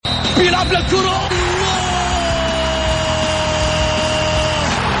بيلعب للكرة،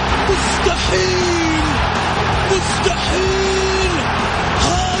 مستحيل مستحيل،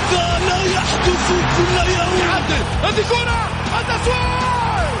 هذا لا يحدث كل يوم. هذه كرة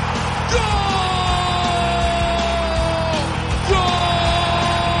التسويق، جول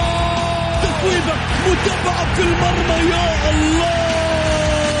تسويبة متابعة في المرمى، يا الله.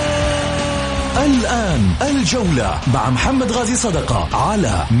 الآن الجولة مع محمد غازي صدقة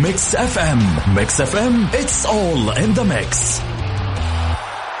على ميكس اف ام. ميكس اف ام it's all in the mix.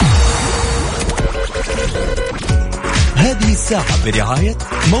 هذه الساعة برعاية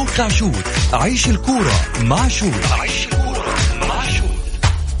موقع شوت. عيش الكورة مع شوت.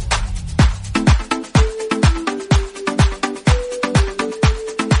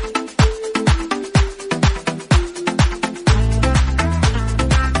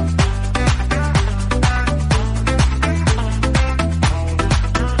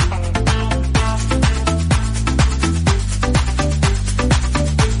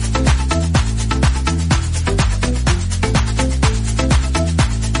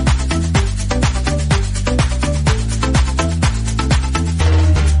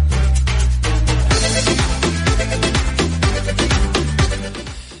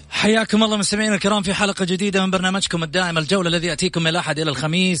 حياكم الله مستمعينا الكرام في حلقة جديدة من برنامجكم الدائم الجولة، الذي يأتيكم من الأحد إلى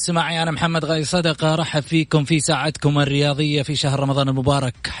الخميس. معي أنا محمد غازي صدقة. رحب فيكم في ساعتكم الرياضية في شهر رمضان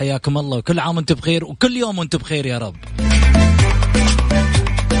المبارك. حياكم الله، وكل عام وانتم بخير، وكل يوم وانتم بخير يا رب.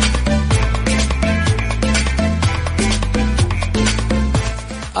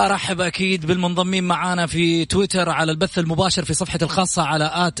 أرحب أكيد بالمنضمين معانا في تويتر على البث المباشر في صفحة الخاصة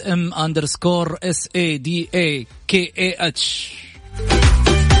على @m_SADAKAH.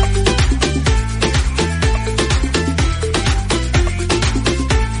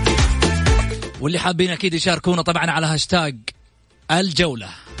 واللي حابين أكيد يشاركونا طبعا على هاشتاج الجولة،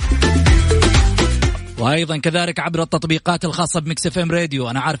 وأيضا كذلك عبر التطبيقات الخاصة بميكس اف ام راديو.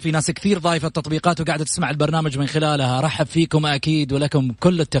 أنا عارف في ناس كثير ضايفة التطبيقات وقاعدة تسمع البرنامج من خلالها. رحب فيكم أكيد ولكم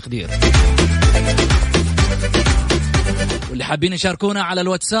كل التقدير. واللي حابين يشاركونا على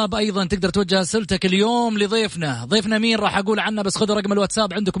الواتساب أيضا تقدر توجه أسئلتك اليوم لضيفنا. ضيفنا مين راح أقول عنه، بس خذوا رقم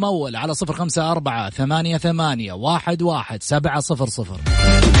الواتساب عندكم أول على 0548811700.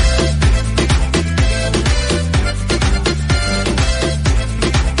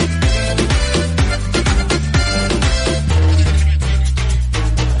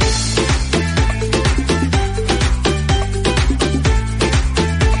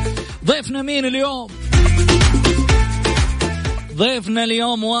 ضيفنا مين اليوم؟ ضيفنا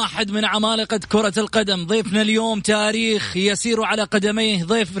اليوم واحد من عمالقة كرة القدم. ضيفنا اليوم تاريخ يسير على قدميه.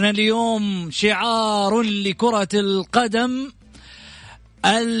 ضيفنا اليوم شعار لكرة القدم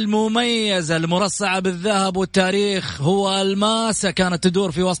المميزة المرصعة بالذهب والتاريخ. هو الماسة كانت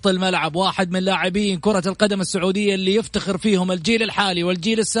تدور في وسط الملعب. واحد من لاعبين كرة القدم السعودية اللي يفتخر فيهم الجيل الحالي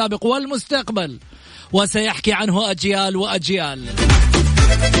والجيل السابق والمستقبل، وسيحكي عنه أجيال وأجيال.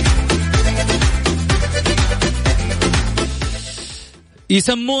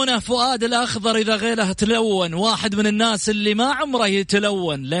 يسمونه فؤاد الأخضر إذا غيره تلون. واحد من الناس اللي ما عمره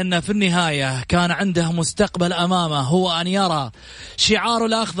يتلون، لأنه في النهاية كان عنده مستقبل أمامه، هو أن يرى شعار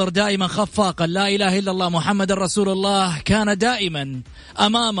الأخضر دائما خفاقا، لا إله إلا الله محمد رسول الله، كان دائما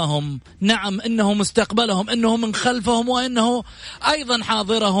أمامهم. نعم، إنه مستقبلهم، إنه من خلفهم، وإنه أيضا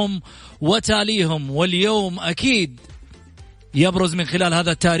حاضرهم وتاليهم. واليوم أكيد يبرز من خلال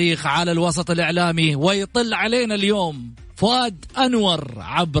هذا التاريخ على الوسط الإعلامي ويطل علينا اليوم فؤاد أنور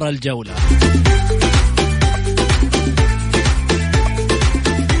عبر الجولة.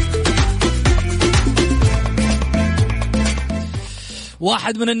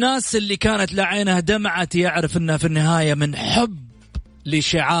 واحد من الناس اللي كانت لعينه دمعت، يعرف أنه في النهاية من حب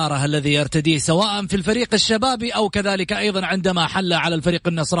لشعاره الذي يرتديه سواء في الفريق الشبابي أو كذلك أيضا عندما حل على الفريق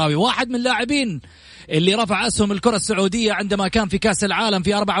النصراوي. واحد من اللاعبين اللي رفع أسهم الكرة السعودية عندما كان في كأس العالم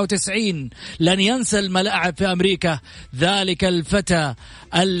في 94. لن ينسى الملاعب في أمريكا ذلك الفتى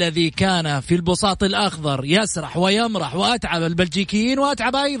الذي كان في البساط الأخضر يسرح ويمرح، وأتعب البلجيكيين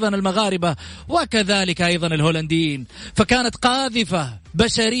وأتعب أيضا المغاربة وكذلك أيضا الهولنديين. فكانت قاذفة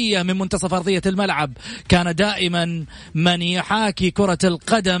بشرية من منتصف أرضية الملعب. كان دائما من يحاكي كرة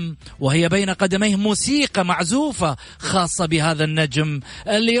القدم وهي بين قدميه موسيقى معزوفة خاصة بهذا النجم.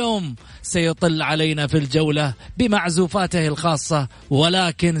 اليوم سيطل علينا في الجولة بمعزوفاته الخاصة،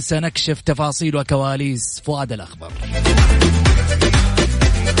 ولكن سنكشف تفاصيل وكواليس فؤاد الأخضر.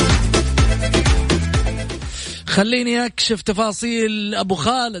 خليني أكشف تفاصيل أبو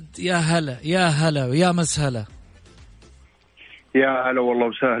خالد. يا هلا يا هلا ويا مسهلا. يا هلا والله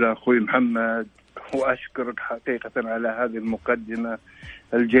وسهلا أخوي محمد، وأشكرك حقيقة على هذه المقدمة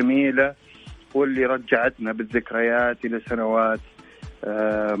الجميلة واللي رجعتنا بالذكريات إلى سنوات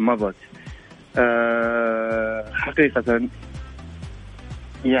مضت. حقيقة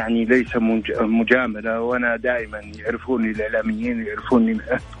يعني ليس مجاملة، وأنا دائما يعرفوني الإعلاميين، يعرفوني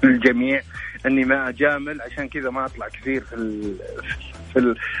الجميع أني ما أجامل، عشان كذا ما أطلع كثير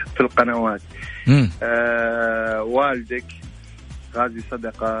في القنوات. والدك غازي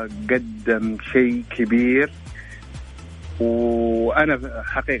صدقة قدم شيء كبير، وأنا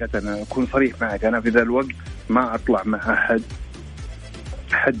حقيقة أنا أكون صريح معك، أنا في ذا الوقت ما أطلع مع أحد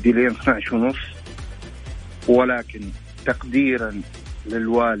حدي لين 12:30، ولكن تقديرا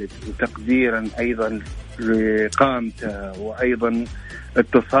للوالد وتقديرا أيضا لقامته وأيضا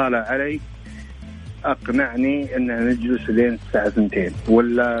اتصاله علي أقنعني أن نجلس لين الساعة 2.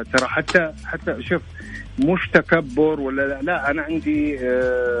 ولا ترى حتى شوف مش تكبر ولا لا، أنا عندي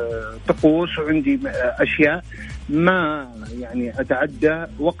طقوس وعندي أشياء ما يعني أتعدى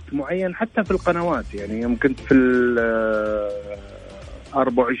وقت معين حتى في القنوات. يعني يوم كنت في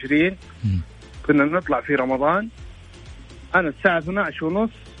 24 كنا نطلع في رمضان، أنا الساعة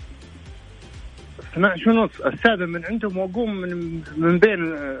 12:30 أستاذن من عندهم وأقوم من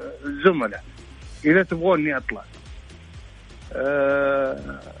بين الزملاء إذا تبغوني أطلع.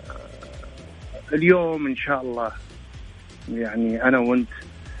 اليوم إن شاء الله يعني أنا وأنت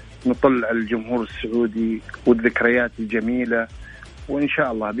نطلع على الجمهور السعودي والذكريات الجميلة، وإن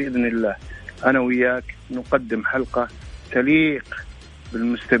شاء الله بإذن الله أنا وياك نقدم حلقة تليق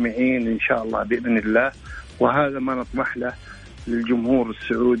بالمستمعين إن شاء الله بإذن الله. وهذا ما نطمح له للجمهور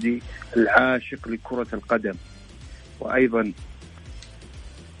السعودي العاشق لكرة القدم. وأيضا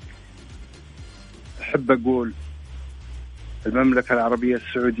أحب أقول المملكة العربية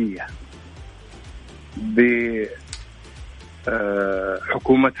السعودية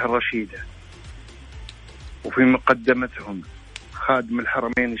بحكومتها الرشيدة وفي مقدمتهم خادم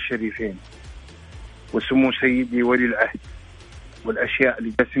الحرمين الشريفين وسمو سيدي ولي العهد، والأشياء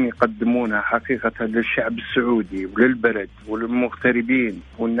اللي جالسين يقدمونها حقيقة للشعب السعودي وللبلد وللمغتربين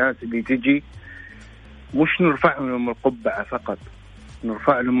والناس اللي تجي، مش نرفع لهم القبعة فقط،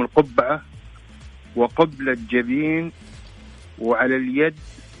 نرفع لهم القبعة وقبل الجبين وعلى اليد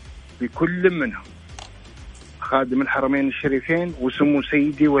بكل منهم خادم الحرمين الشريفين وسمو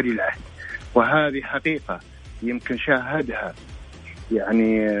سيدي ولي العهد. وهذه حقيقة يمكن شاهدها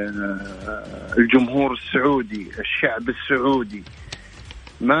يعني الجمهور السعودي، الشعب السعودي،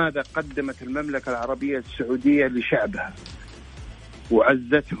 ماذا قدمت المملكة العربية السعودية لشعبها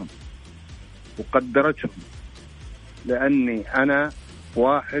وعزتهم وقدرتهم. لأني أنا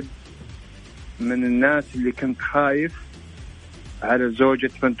واحد من الناس اللي كنت خايف على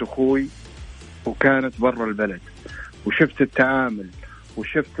زوجة بنت أخوي وكانت برا البلد، وشفت التعامل،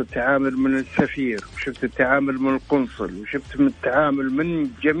 وشفت التعامل من السفير، وشفت التعامل من القنصل، وشفت من التعامل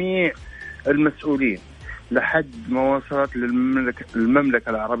من جميع المسؤولين لحد ما وصلت للمملكة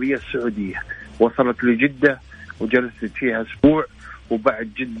العربية السعودية. وصلت لجدة وجلست فيها أسبوع،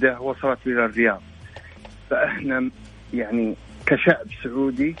 وبعد جدة وصلت إلى الرياض. فإحنا يعني كشعب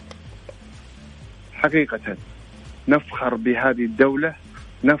سعودي حقيقة نفخر بهذه الدولة،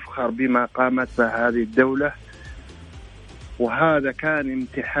 نفخر بما قامت به هذه الدولة. وهذا كان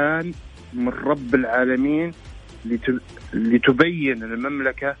امتحان من رب العالمين لتبين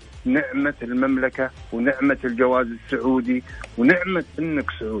المملكة نعمة المملكة ونعمة الجواز السعودي ونعمة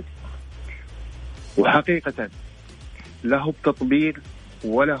إنك سعودي. وحقيقة له بتطبيل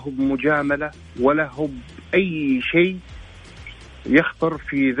وله بمجاملة وله بأي شيء يخطر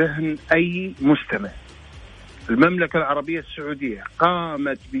في ذهن أي مستمع. المملكة العربية السعودية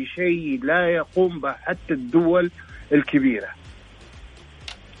قامت بشيء لا يقوم به حتى الدول الكبيرة،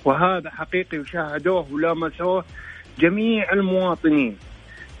 وهذا حقيقي وشاهدوه ولمسوه جميع المواطنين،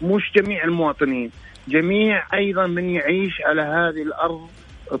 مش جميع المواطنين، جميع أيضا من يعيش على هذه الأرض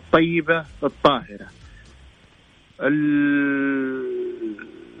الطيبة الطاهرة.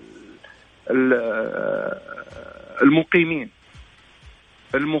 المقيمين،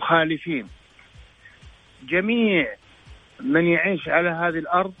 المخالفين، جميع من يعيش على هذه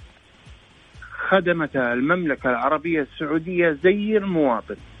الأرض خدمتها المملكة العربية السعودية زي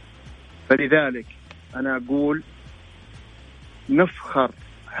المواطن. فلذلك أنا أقول نفخر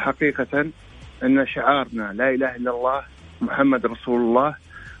حقيقة أن شعارنا لا إله إلا الله محمد رسول الله،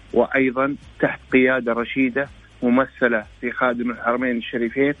 وأيضا تحت قيادة رشيدة ممثلة في خادم الحرمين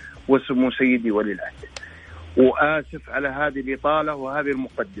الشريفين وسمو سيدي ولي العهد. وآسف على هذه الإطالة وهذه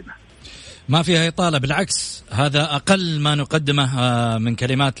المقدمة. ما فيها إطالة، بالعكس هذا أقل ما نقدمه من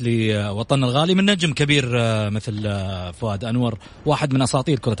كلمات لوطننا الغالي من نجم كبير مثل فؤاد أنور، واحد من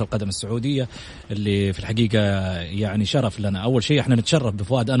أساطير كرة القدم السعودية اللي في الحقيقة يعني شرف لنا. أول شيء احنا نتشرف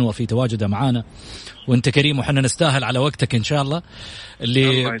بفؤاد أنور في تواجده معانا، وانت كريم وحنا نستاهل على وقتك إن شاء الله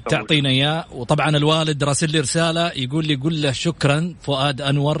اللي تعطينا إياه. وطبعا الوالد راسل لي رسالة يقول لي قل له شكرا فؤاد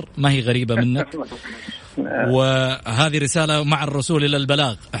أنور، ما هي غريبة منك. وهذه رسالة مع الرسول إلى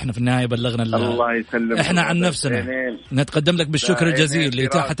البلاغ، احنا في النهاية بلغنا الله يسلمك. احنا عن نفسنا نتقدم لك بالشكر الجزيل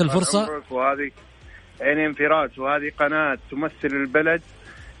لإتاحة الفرصة. وهذه عينين في راس، وهذه قناة تمثل البلد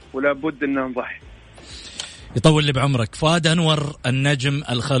ولا بد أن نضحي. يطول لي بعمرك. فؤاد أنور النجم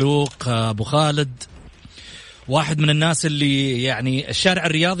الخلوق أبو خالد، واحد من الناس اللي يعني الشارع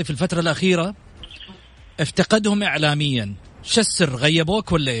الرياضي في الفترة الأخيرة افتقدهم إعلاميا. شو السر؟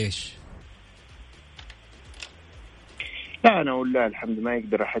 غيبوك ولا إيش؟ لا أنا أقول لا، الحمد ما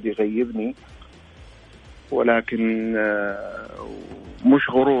يقدر أحد يغيبني، ولكن مش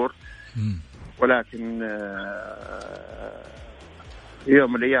غرور، ولكن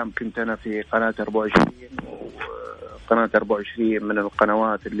يوم من الأيام كنت أنا في قناة 24، وقناة 24 من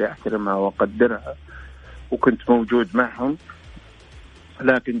القنوات اللي أحترمها وأقدرها، وكنت موجود معهم.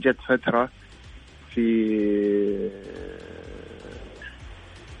 لكن جت فترة في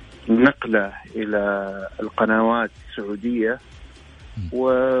نقلة إلى القنوات السعودية،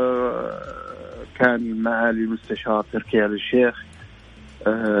 وكان معالي المستشار تركي آل الشيخ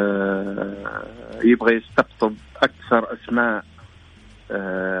يبغى يستقطب أكثر أسماء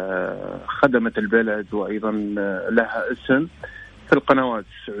خدمت البلد وأيضا لها اسم في القنوات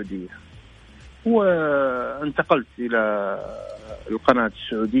السعودية، وانتقلت إلى القناة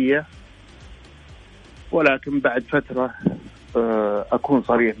السعودية. ولكن بعد فترة أكون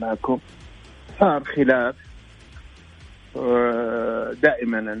صريح معكم، صار خلاف.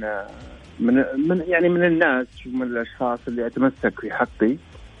 دائما أنا من الناس ومن الأشخاص اللي أتمسك في حقي،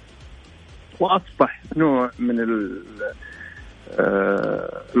 وأصبح نوع من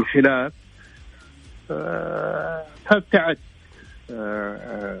الخلاف، فابتعدت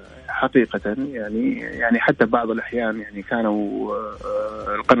حقيقة. يعني حتى بعض الأحيان يعني كانوا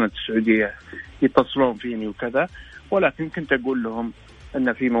القناة السعودية يتصلون فيني وكذا، ولكن كنت أقول لهم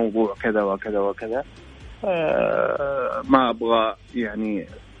أن في موضوع كذا وكذا وكذا، ما أبغى يعني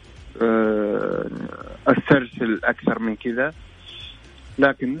أسترسل أكثر من كذا.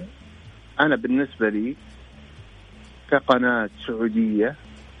 لكن أنا بالنسبة لي كقناة سعودية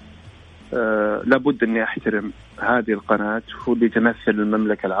لابد أني أحترم هذه القناة، واللي تمثل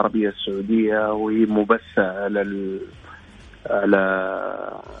المملكة العربية السعودية، وهي مبثة على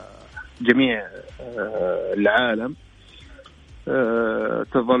جميع العالم.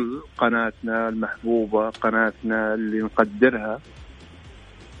 تظل قناتنا المحبوبة، قناتنا اللي نقدرها.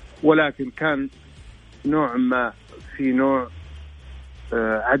 ولكن كان نوع ما في نوع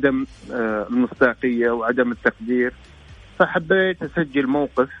عدم المصداقية وعدم التقدير، فحبيت أسجل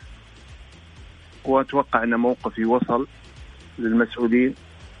موقف، وأتوقع أن موقفي وصل للمسؤولين.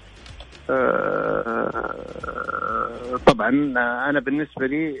 طبعا أنا بالنسبة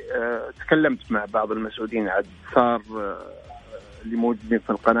لي تكلمت مع بعض المسؤولين، عاد صار اللي موجودين في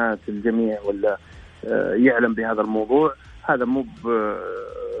القناة الجميع ولا يعلم بهذا الموضوع. هذا مو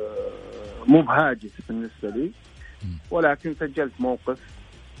بهاجس بالنسبة لي، ولكن سجلت موقف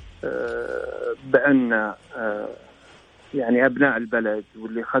بأن يعني أبناء البلد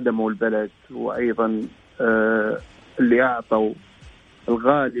واللي خدموا البلد، وأيضا اللي أعطوا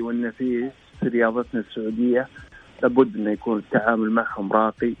الغالي والنفيس في رياضتنا السعودية، لابد أن يكون التعامل معهم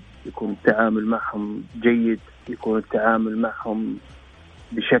راقي، يكون التعامل معهم جيد، يكون التعامل معهم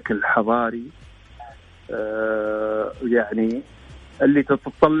بشكل حضاري. يعني اللي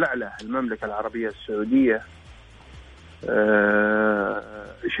تتطلع له المملكة العربية السعودية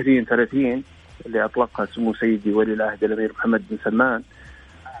 2030 اللي أطلقها سمو سيدي ولي العهد الأمير محمد بن سلمان،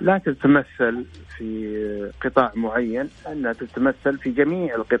 لا تتمثل في قطاع معين، أنها تتمثل في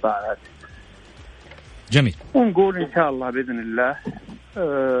جميع القطاعات. جميل. ونقول إن شاء الله بإذن الله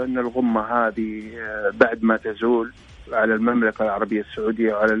أن الغمة هذه بعد ما تزول على المملكة العربية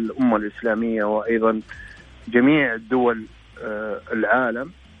السعودية وعلى الأمة الإسلامية وأيضا جميع الدول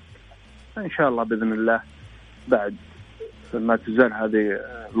العالم، إن شاء الله بإذن الله بعد ما تزال هذه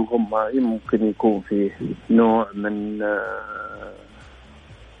الغمة يمكن يكون فيه نوع من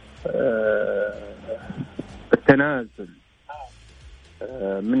التنازل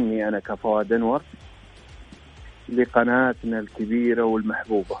مني أنا كفؤاد أنور لقناتنا الكبيرة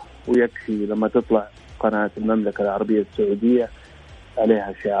والمحبوبة. ويكفي لما تطلع قناة المملكة العربية السعودية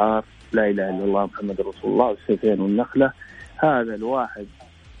عليها شعار لا إله إلا الله محمد رسول الله والسيفين والنخلة، هذا الواحد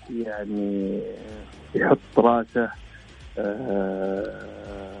يعني يحط راسه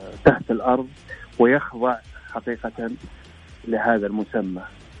تحت الأرض ويخضع حقيقة لهذا المسمى.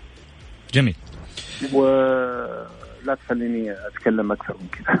 جميل. ولا تخليني أتكلم أكثر من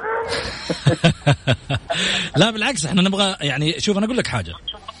كذا. لا بالعكس، احنا نبغى يعني شوف أنا أقول لك حاجة،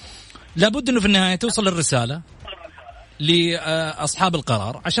 لابد إنه في النهاية توصل الرسالة لأصحاب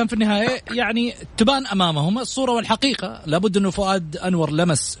القرار عشان في النهاية يعني تبان أمامهم الصورة والحقيقة. لابد إنه فؤاد أنور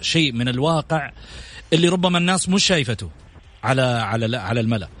لمس شيء من الواقع اللي ربما الناس مش شايفته على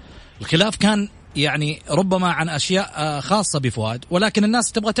الملأ. الخلاف كان يعني ربما عن أشياء خاصة بفؤاد، ولكن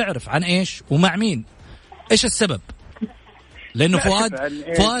الناس تبغى تعرف عن إيش ومع مين، إيش السبب. لأنه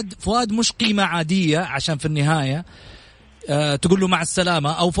فؤاد مش قيمة عادية عشان في النهاية تقول له مع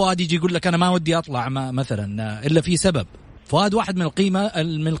السلامة، أو فؤاد يجي يقول لك أنا ما ودي أطلع مثلا إلا في سبب. فؤاد واحد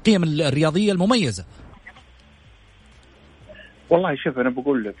من القيم الرياضية المميزة. والله شوف أنا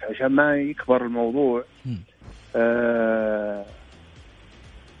بقول لك عشان ما يكبر الموضوع،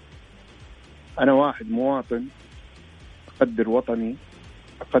 أنا واحد مواطن أقدر وطني،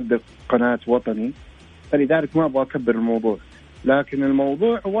 أقدر قناة وطني، فلذلك ما أبغى أكبر الموضوع. لكن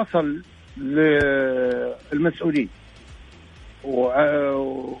الموضوع وصل للمسؤولين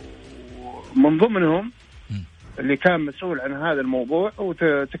ومن ضمنهم اللي كان مسؤول عن هذا الموضوع،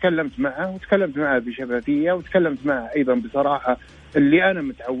 وتكلمت معه بشفافية، وتكلمت معه أيضا بصراحة اللي أنا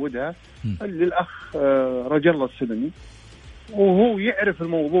متعودها، اللي الأخ رجل الله السلمي، وهو يعرف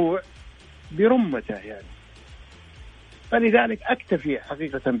الموضوع برمته يعني. فلذلك أكتفي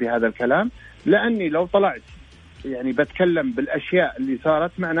حقيقة بهذا الكلام، لأني لو طلعت يعني بتكلم بالأشياء اللي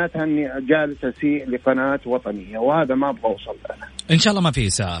صارت معناتها أني جالس أسيء لقناة وطنية، وهذا ما أبغى أوصل له. إن شاء الله ما في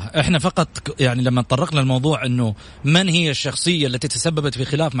إساءة. إحنا فقط يعني لما تطرقنا الموضوع أنه من هي الشخصية التي تسببت في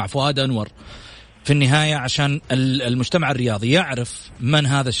خلاف مع فؤاد أنور في النهاية، عشان المجتمع الرياضي يعرف من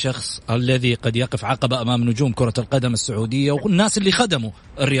هذا الشخص الذي قد يقف عقبة أمام نجوم كرة القدم السعودية والناس اللي خدموا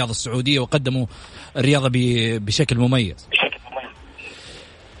الرياضة السعودية وقدموا الرياضة بشكل مميز.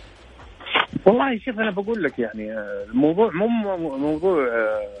 والله شوف أنا بقول لك يعني الموضوع مو موضوع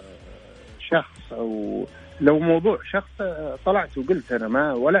شخص، أو لو موضوع شخص طلعت وقلت أنا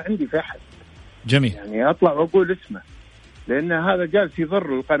ما ولا عندي في أحد. جميل. يعني أطلع وأقول اسمه، لأن هذا جالس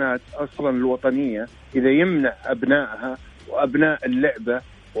يضر القناة أصلا الوطنية إذا يمنع أبنائها وأبناء اللعبة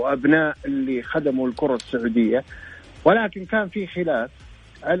وأبناء اللي خدموا الكرة السعودية. ولكن كان في خلاف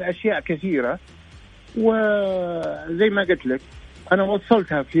على أشياء كثيرة، وزي ما قلت لك أنا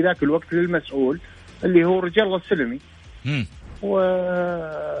وصلتها في ذاك الوقت للمسؤول اللي هو رجال الله السلمي.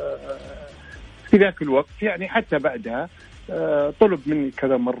 وفي ذاك الوقت يعني حتى بعدها طلب مني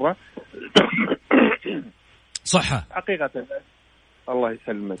كذا مرة صحة حقيقة، الله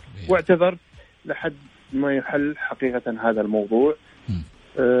يسلمك، واعتذرت لحد ما يحل حقيقة هذا الموضوع.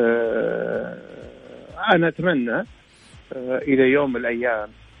 أنا أتمنى إذا يوم من الأيام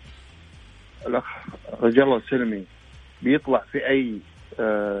الأخ رجال الله السلمي بيطلع في أي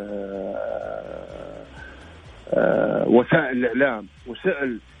وسائل الإعلام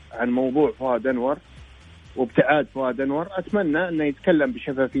وسأل عن موضوع فؤاد أنور وابتعاد فؤاد أنور، أتمنى أنه يتكلم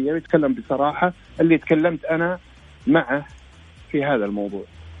بشفافية ويتكلم بصراحة اللي تكلمت أنا معه في هذا الموضوع.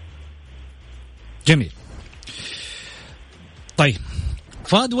 جميل. طيب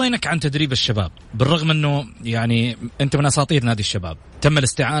فؤاد، وينك عن تدريب الشباب؟ بالرغم أنه يعني أنت من أساطير نادي الشباب، تم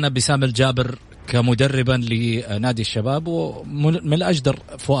الاستعانة بسام الجابر كمدربا لنادي الشباب، ومن الأجدر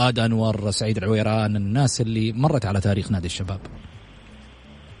فؤاد أنور، سعيد العويران، الناس اللي مرت على تاريخ نادي الشباب.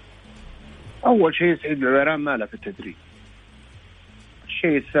 أول شيء سعيد العويران ما له في التدريب.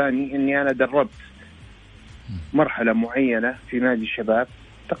 الشيء الثاني أني أنا دربت مرحلة معينة في نادي الشباب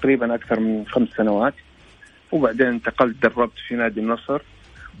تقريبا أكثر من 5 سنوات، وبعدين انتقلت دربت في نادي النصر،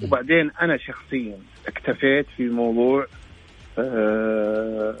 وبعدين أنا شخصيا اكتفيت في موضوع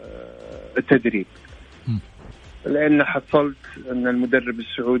التدريب، لأن حصلت أن المدرب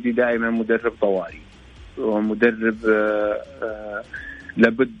السعودي دائما مدرب طوارئ، ومدرب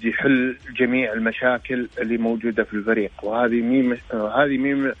لابد يحل جميع المشاكل اللي موجودة في الفريق، وهذه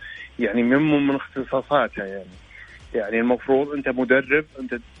ميم يعني من اختصاصاتها. يعني المفروض أنت مدرب،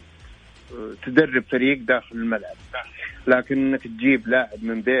 أنت تدرب فريق داخل الملعب، لكن انك تجيب لاعب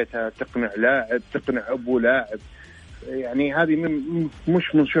من بيتها، تقنع لاعب، تقنع ابو لاعب، يعني هذه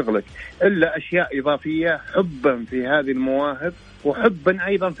مش من شغلك، الا اشياء اضافيه حبا في هذه المواهب وحبا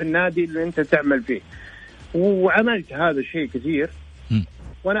ايضا في النادي اللي انت تعمل فيه. وعملت هذا الشيء كثير،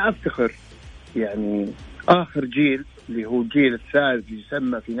 وانا افتخر يعني اخر جيل اللي هو الجيل الثالث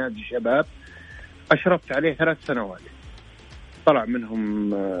يسمى في نادي الشباب اشرفت عليه 3 سنوات. طلع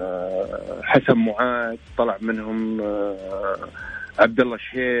منهم حسن معاذ، طلع منهم عبد الله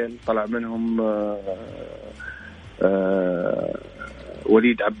الشهيل، طلع منهم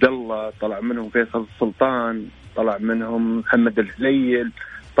وليد عبد الله، طلع منهم فيصل السلطان، طلع منهم محمد الهليل،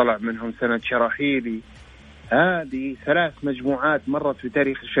 طلع منهم سند شراحيلي. هذه 3 مجموعات مرت في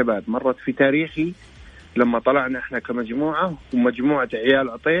تاريخ الشباب، مرت في تاريخي لما طلعنا احنا كمجموعة، ومجموعة عيال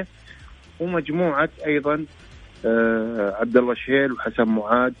عطيف، ومجموعة ايضا عبد الله الشهيل وحسن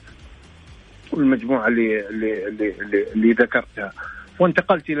معاد، والمجموعة اللي ذكرتها.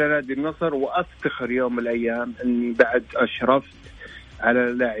 وانتقلت إلى نادي النصر، وأفتخر يوم من الأيام أني بعد أشرفت على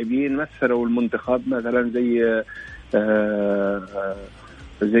لاعبين مثلوا المنتخب، مثلا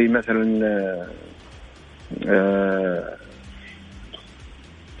زي مثلا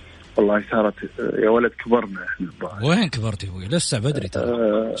والله صارت يا ولد كبرنا احنا. وين كبرت يا ابوي؟ لسه بدري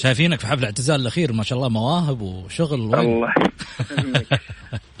ترى. شايفينك في حفل الاعتزال الأخير ما شاء الله، مواهب وشغل. الله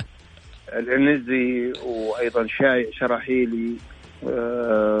العنزي، وأيضا شراحيلي،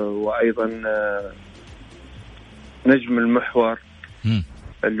 وأيضا نجم المحور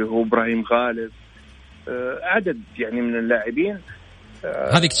اللي هو إبراهيم غالب، عدد يعني من اللاعبين.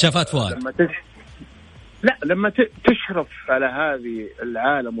 هذه اكتشافات فؤاد. لما تشرف على هذه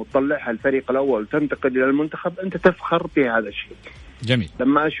العالم وتطلعها الفريق الأول وتنتقل إلى المنتخب، أنت تفخر بهذا الشيء. جميل.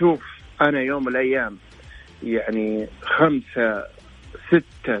 لما أشوف أنا يوم الأيام يعني 5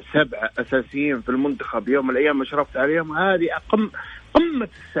 6 7 أساسيين في المنتخب يوم الأيام أشرفت عليهم، هذه قمة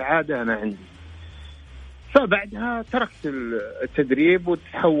السعادة أنا عندي. فبعدها تركت التدريب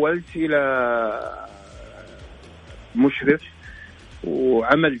وتحولت إلى مشرف،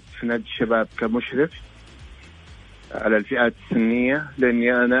 وعملت في نادي الشباب كمشرف على الفئات السنية،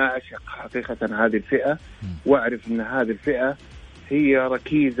 لأني أنا أعشق حقيقة هذه الفئة، وأعرف أن هذه الفئة هي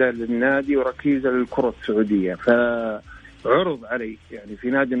ركيزة للنادي وركيزة للكرة السعودية. عرض علي يعني في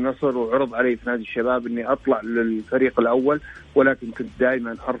نادي النصر، وعرض علي في نادي الشباب اني اطلع للفريق الاول، ولكن كنت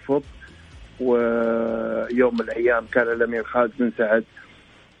دائما ارفض. ويوم من الايام كان الامير خالد بن سعد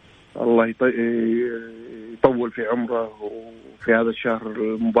الله يطول في عمره وفي هذا الشهر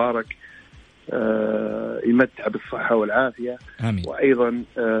المبارك يمتع بالصحة والعافية. آمين. وايضا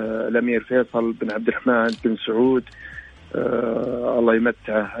الامير فيصل بن عبد الرحمن بن سعود الله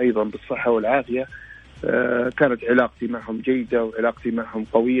يمتعه ايضا بالصحة والعافية. كانت علاقتي معهم جيدة وعلاقتي معهم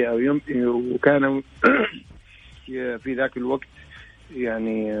قوية، وكانوا في ذاك الوقت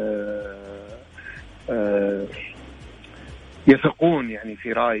يعني يثقون يعني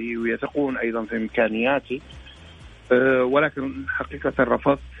في رأيي، ويثقون أيضا في إمكانياتي. ولكن حقيقة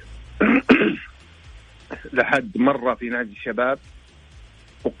رفضت لحد مرة في نادي الشباب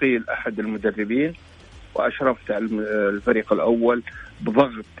أقيل أحد المدربين، وأشرفت على الفريق الأول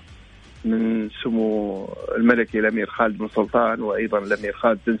بضغط من سمو الملكي الأمير خالد بن سلطان، وأيضا الأمير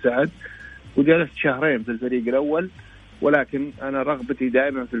خالد بن سعد، وجلست 2 شهرين في الفريق الأول. ولكن أنا رغبتي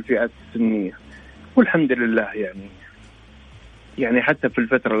دائما في الفئات السنية، والحمد لله يعني حتى في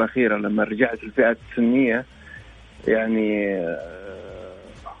الفترة الأخيرة لما رجعت الفئات السنية، يعني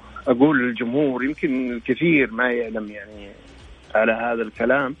أقول للجمهور يمكن الكثير ما يعلم يعني على هذا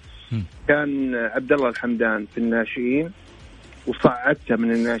الكلام، كان عبد الله الحمدان في الناشئين وصعدته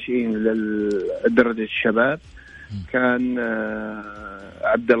من الناشئين لدرجة الشباب، كان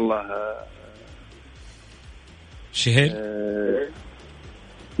عبد الله شهيل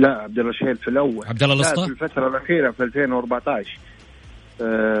لا عبد الله شهيل في الأول، عبد الله الاسطى في الفترة الأخيرة في 2014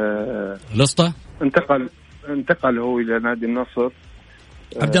 الاسطى انتقل هو إلى نادي النصر.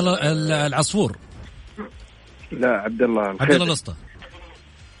 عبد الله العصفور، لا عبد الله الاسطى،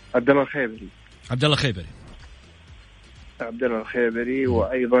 عبد الله الخيبري، عبد الله الخيبري،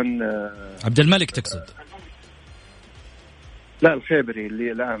 وأيضا عبد الملك تقصد؟ لا الخيبري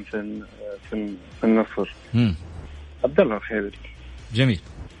اللي الآن في النصر. عبد الله الخيبري. جميل.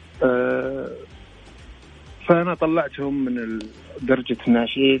 فأنا طلعتهم من درجة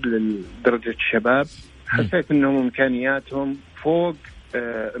الناشئين لدرجة الشباب، حسيت أنهم إمكانياتهم فوق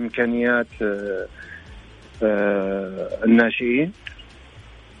إمكانيات الناشئين.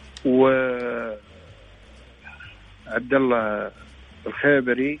 وعبد الله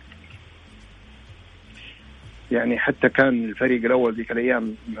الخيبري يعني حتى كان الفريق الأول ذيك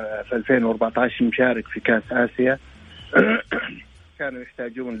الأيام في 2014 مشارك في كأس آسيا، كانوا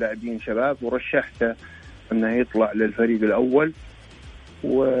يحتاجون لاعبين شباب، ورشحته أنه يطلع للفريق الأول،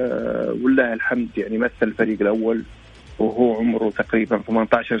 والله الحمد يعني مثل الفريق الأول وهو عمره تقريبا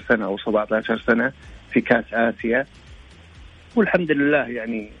 18 سنة أو 17 سنة في كأس آسيا. والحمد لله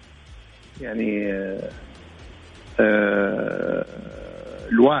يعني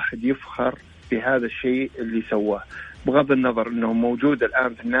الواحد يفخر بهذا الشيء اللي سواه، بغض النظر أنه موجود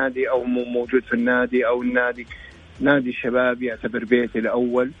الآن في النادي أو مو موجود في النادي أو النادي، نادي الشباب يعتبر بيتي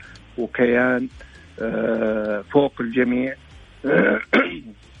الأول وكيان فوق الجميع.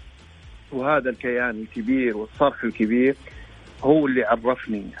 وهذا الكيان الكبير والصرح الكبير هو اللي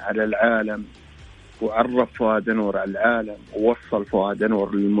عرفني على العالم، وعرف فؤاد أنور على العالم، ووصل فؤاد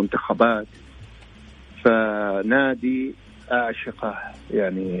أنور للمنتخبات. فنادي أعشقه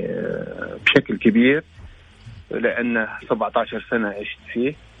يعني بشكل كبير، لأنه 17 سنة عشت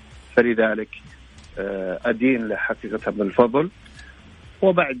فيه، فلذلك أدين له حقيقة بالفضل.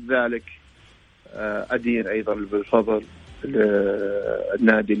 وبعد ذلك أدين أيضا بالفضل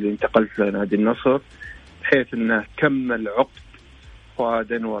النادي اللي انتقلت له، نادي النصر، بحيث أنه كمل عقد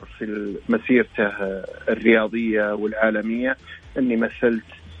فؤاد أنور في مسيرته الرياضية والعالمية، أني مثلت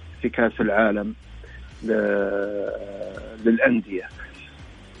في كأس العالم للأندية.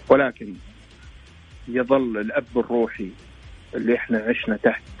 ولكن يظل الأب الروحي اللي احنا عشنا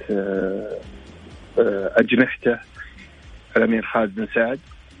تحت أجنحته الأمير خالد بن سعد،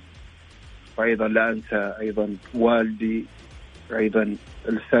 وأيضا لا أنسى أيضا والدي، أيضا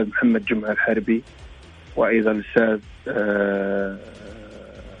الأستاذ محمد جمعة الحربي، وأيضا الأستاذ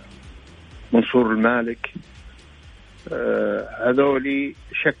منصور المالك. هذولي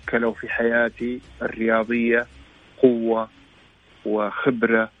شكلوا في حياتي الرياضية قوة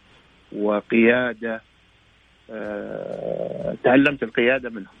وخبرة وقيادة. تعلمت القيادة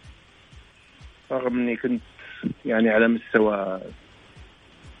منهم، رغم أني كنت يعني على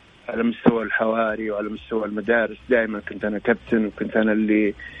مستوى الحواري وعلى مستوى المدارس دائما كنت أنا كابتن، وكنت أنا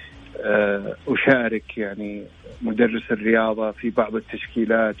اللي أشارك يعني مدرس الرياضة في بعض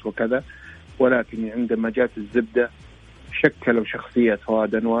التشكيلات وكذا. ولكن عندما جاءت الزبدة شكلوا شخصية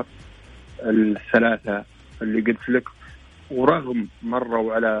فؤاد أنور الثلاثة اللي قلت لك. ورغم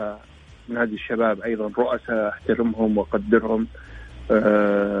مروا على نادي الشباب أيضا رؤساء أحترمهم وأقدرهم،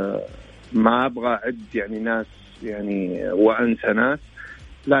 ما أبغى أعد يعني ناس يعني وأنسى ناس،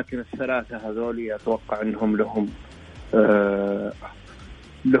 لكن الثلاثة هذولي أتوقع أنهم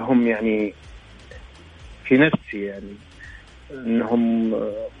لهم يعني في نفسي يعني أنهم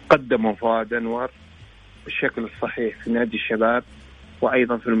قدموا فؤاد أنور بالشكل الصحيح في نادي الشباب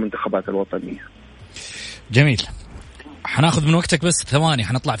وأيضا في المنتخبات الوطنية. جميل. حناخذ من وقتك بس ثواني،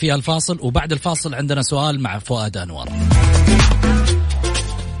 حنطلع فيها الفاصل، وبعد الفاصل عندنا سؤال مع فؤاد أنور.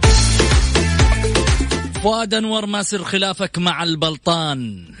 فؤاد أنور، ما سر خلافك مع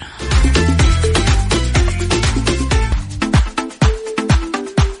البلطان؟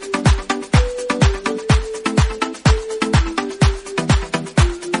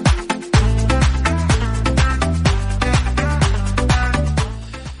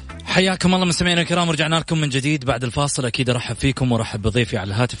 حياكم الله مستمعينا الكرام، ورجعنا لكم من جديد بعد الفاصل. أكيد أرحب فيكم وأرحب بضيفي على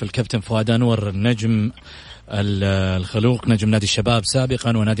الهاتف الكابتن فؤاد أنور، النجم الخلوق، نجم نادي الشباب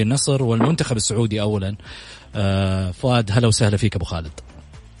سابقا ونادي النصر والمنتخب السعودي أولا. فؤاد، هلا وسهلا فيك أبو خالد.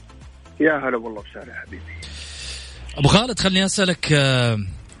 يا هلا والله وسهلا حبيبي. أبو خالد، خلني أسألك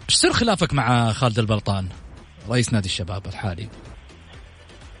إيش سر خلافك مع خالد البلطان رئيس نادي الشباب الحالي؟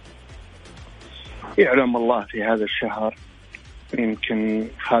 يعلم الله في هذا الشهر، يمكن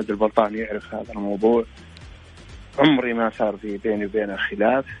خالد البلطان يعرف هذا الموضوع. عمري ما صار في بيني وبينه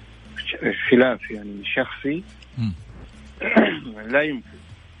خلاف يعني شخصي. لا يمكن.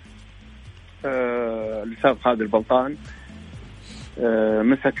 الأستاذ خالد البلطان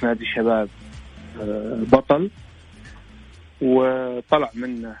مسك نادي الشباب بطل، وطلع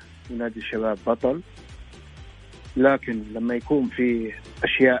منه نادي الشباب بطل. لكن لما يكون في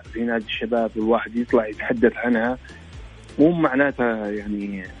أشياء في نادي الشباب الواحد يطلع يتحدث عنها، مو معناتها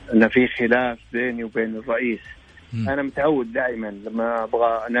يعني أن في خلاف بيني وبين الرئيس. أنا متعود دائما لما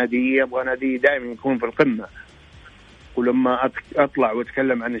أبغى نادي دائما يكون في القمة. ولما أطلع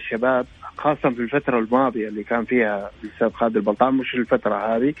وأتكلم عن الشباب، خاصة في الفترة الماضية اللي كان فيها الأستاذ خالد البلطان، مش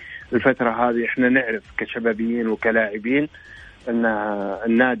الفترة هذه إحنا نعرف كشبابيين وكلاعبين أن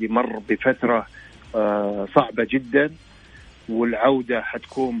النادي مر بفترة صعبة جدا، والعودة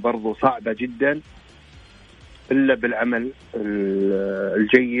حتكون برضو صعبة جدا، إلا بالعمل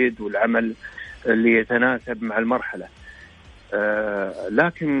الجيد والعمل اللي يتناسب مع المرحلة.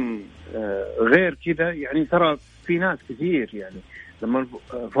 لكن غير كذا يعني ترى في ناس كثير يعني لما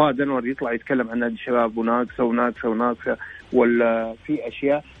فؤاد أنور يطلع يتكلم عن نادي الشباب وناقصة ولا في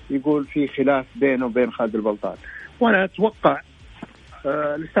أشياء يقول في خلاف بينه وبين خالد البلطان. وأنا أتوقع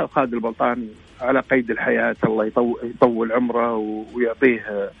الأستاذ خالد البلطان على قيد الحياة، الله يطول عمره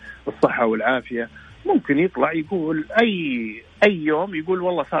ويعطيه الصحة والعافية، ممكن يطلع يقول أي يوم يقول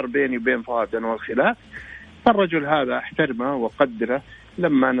والله صار بيني وبين فؤاد أنور خلاف. فالرجل هذا أحترمه وقدره.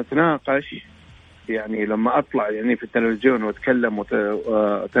 لما نتناقش يعني لما أطلع يعني في التلفزيون وأتكلم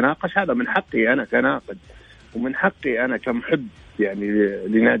وتناقش، هذا من حقي أنا كناقد. ومن حقي أنا كمحب يعني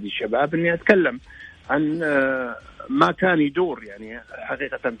لنادي الشباب إني أتكلم عن ما كان يدور يعني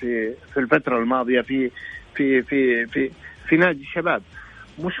حقيقة في الفترة الماضية في نادي الشباب.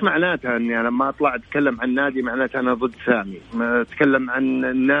 مش معناتها أني أنا لما أطلع أتكلم عن نادي معناتها أنا ضد سامي، ما أتكلم عن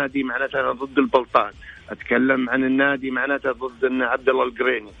النادي معناتها أنا ضد البلطان، أتكلم عن النادي معناتها ضد إن عبد الله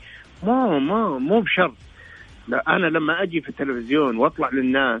القريني. مو بشرط. لا، أنا لما أجي في التلفزيون وأطلع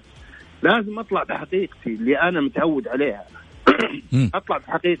للناس لازم أطلع بحقيقتي اللي أنا متعود عليها. أطلع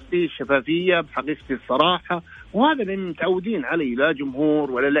بحقيقتي الشفافية، بحقيقتي الصراحة، وهذا اللي متعودين عليه، لا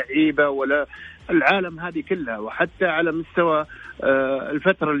جمهور ولا لعيبة ولا العالم هذه كلها. وحتى على مستوى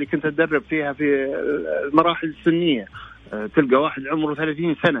الفترة اللي كنت أدرب فيها في المراحل السنية، تلقى واحد عمره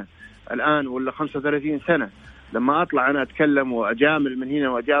 30 سنة الآن ولا 35 سنة، لما أطلع أنا أتكلم وأجامل من هنا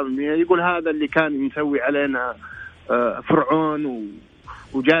وأجامل من هنا، يقول هذا اللي كان مسوي علينا فرعون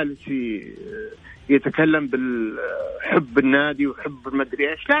وجالس يتكلم بالحب النادي وحب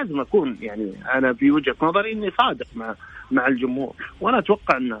المدري ايش. لازم اكون يعني انا في وجهة نظري اني صادق مع الجمهور. وانا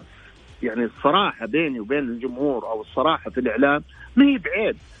اتوقع ان يعني الصراحة بيني وبين الجمهور او الصراحة في الاعلام ما هي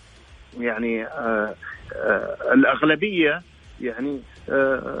بعيب. يعني الاغلبية يعني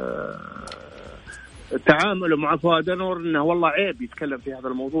تعاملوا مع فؤاد أنور انه والله عيب يتكلم في هذا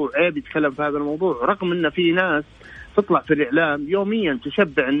الموضوع، عيب يتكلم في هذا الموضوع، رغم ان في ناس تطلع في الإعلام يوميا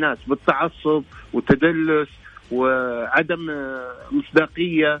تشبع الناس بالتعصب والتدلس وعدم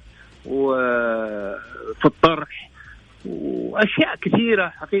مصداقية وفي الطرح وأشياء كثيرة.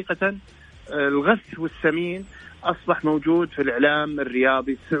 حقيقة الغث والسمين أصبح موجود في الإعلام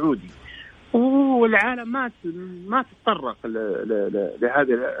الرياضي السعودي، والعالم ما تتطرق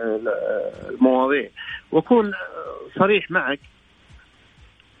لهذه المواضيع. وأكون صريح معك،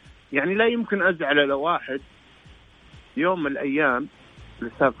 يعني لا يمكن أزعل على واحد يوم من الأيام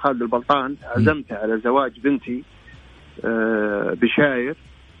الأستاذ خالد البلطان عزمته على زواج بنتي بشاير،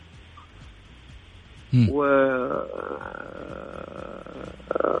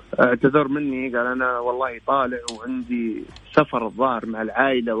 واعتذر مني، قال أنا والله طالع وعندي سفر الظاهر مع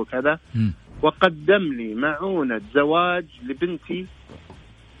العائلة وكذا، وقدم لي معونة زواج لبنتي.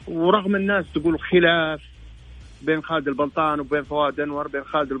 ورغم الناس تقول خلاف بين خالد البلطان وبين فؤاد أنور، بين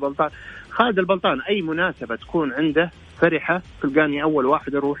خالد البلطان أي مناسبة تكون عنده فرحة تلقاني أول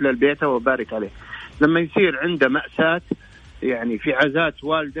واحد أروح للبيت وبارك عليه. لما يصير عنده مأساة يعني في عزات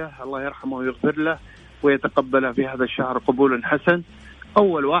والده الله يرحمه ويغفر له ويتقبلها في هذا الشهر قبول حسن،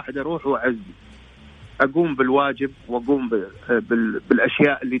 أول واحد أروح وأعزي، أقوم بالواجب وأقوم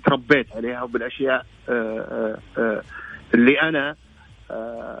بالأشياء اللي تربيت عليها وبالأشياء اللي أنا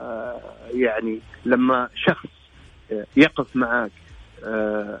يعني لما شخص يقف معك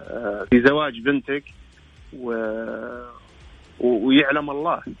في زواج بنتك ويعلم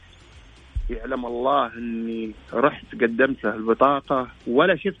الله أني رحت قدمت له البطاقة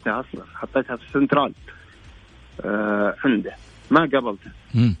ولا شفتها أصلا، حطيتها في السنترال عنده، ما قبلته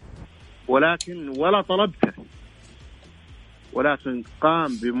ولا طلبته، ولكن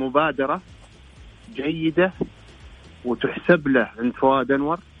قام بمبادرة جيدة وتحسب له عند فؤاد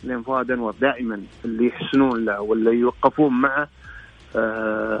أنور، لأن فؤاد أنور دائما اللي يحسنون له واللي يوقفون معه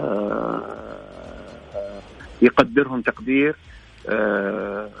يقدرهم تقدير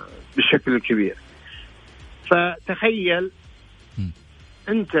بالشكل الكبير. فتخيل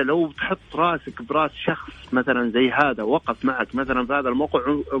أنت لو تحط راسك براس شخص مثلا زي هذا وقف معك مثلا في هذا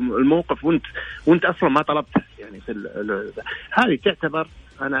الموقف وانت أصلا ما طلبته، يعني هذه تعتبر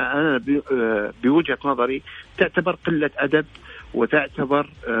أنا بوجهة نظري تعتبر قلة أدب، وتعتبر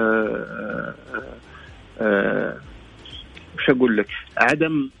وش أقول لك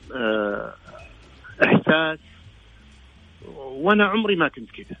عدم إحساس. وأنا عمري ما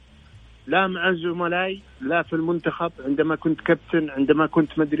كنت كذا، لا مع زملائي، لا في المنتخب عندما كنت كابتن، عندما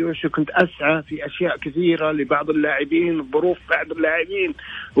كنت مدري وش، كنت أسعى في أشياء كثيرة لبعض اللاعبين، ظروف بعض اللاعبين،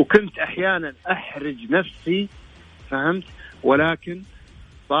 وكنت أحيانا أحرج نفسي، فهمت؟ ولكن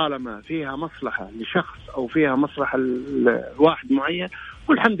طالما فيها مصلحة لشخص أو فيها مصلحة لواحد معين،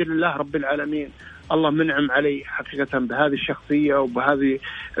 والحمد لله رب العالمين الله منعم علي حقيقة بهذه الشخصية وبهذه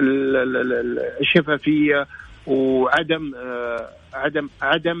الشفافية وعدم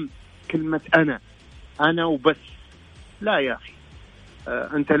عدم كلمة أنا وبس. لا يا أخي،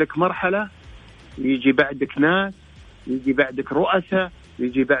 أنت لك مرحلة، يجي بعدك ناس، يجي بعدك رؤساء،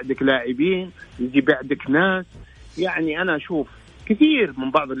 يجي بعدك لاعبين، يجي بعدك ناس. يعني أنا أشوف كثير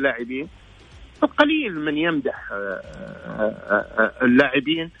من بعض اللاعبين، القليل من يمدح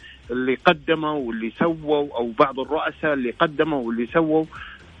اللاعبين اللي قدموا واللي سووا، أو بعض الرؤساء اللي قدموا واللي سووا.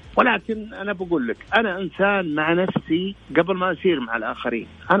 ولكن أنا بقول لك أنا إنسان مع نفسي قبل ما أصير مع الآخرين.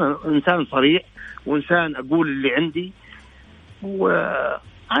 أنا إنسان صريح وإنسان أقول اللي عندي.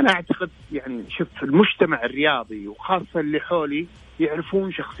 وأنا أعتقد يعني شوف المجتمع الرياضي وخاصة اللي حولي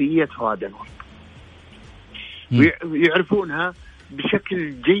يعرفون شخصية فؤاد أنور، ويعرفونها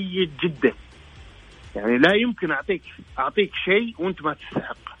بشكل جيد جدا. يعني لا يمكن أعطيك شيء وأنت ما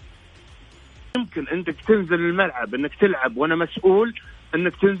تستحقه. يمكن أنك تنزل الملعب أنك تلعب وأنا مسؤول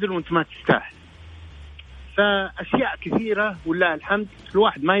أنك تنزل وأنت ما تستاهل. فأشياء كثيرة والله الحمد.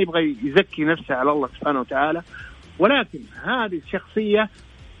 الواحد ما يبغى يزكي نفسه على الله سبحانه وتعالى، ولكن هذه الشخصية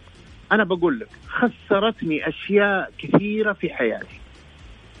أنا بقول لك خسرتني أشياء كثيرة في حياتي،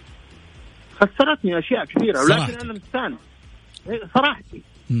 خسرتني أشياء كثيرة. ولكن أنا مستانس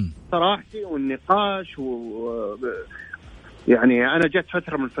صراحتي والنقاش يعني أنا جت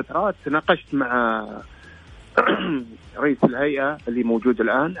فترة من الفترات ناقشت مع رئيس الهيئة اللي موجود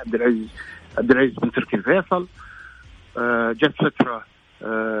الآن عبد العزيز بن تركي الفيصل. جت فترة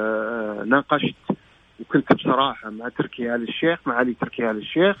ناقشت وكنت بصراحة مع تركي آل الشيخ، مع علي تركي آل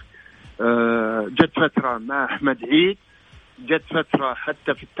الشيخ. جت فترة مع أحمد عيد. جت فترة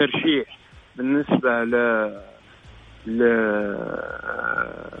حتى في الترشيح بالنسبة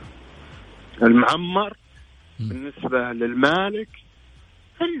المعمر، بالنسبة للمالك،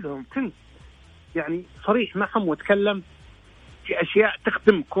 كلهم كنت يعني صريح معهم واتكلم في أشياء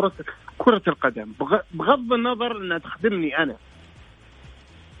تخدم كرة القدم بغض النظر أنها تخدمني أنا،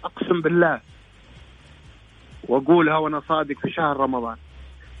 أقسم بالله وأقولها وأنا صادق. في شهر رمضان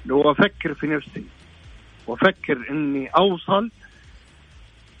لو أفكر في نفسي وأفكر أني أوصل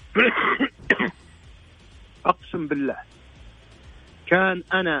أقسم بالله كان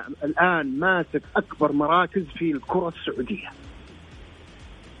أنا الآن ماسك أكبر مراكز في الكرة السعودية.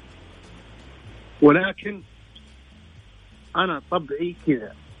 ولكن أنا طبعي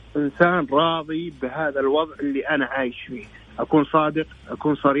كذا إنسان راضي بهذا الوضع اللي أنا عايش فيه. أكون صادق،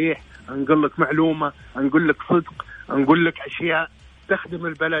 أكون صريح، أنقل لك معلومة، أنقل لك صدق، أنقل لك أشياء تخدم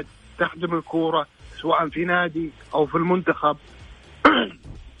البلد، تخدم الكورة، سواء في نادي أو في المنتخب.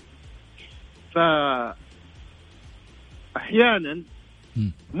 فأحيانا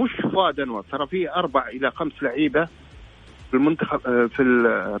مش فؤاد أنور، ترى فيه 4 إلى 5 لعيبة في المنتخب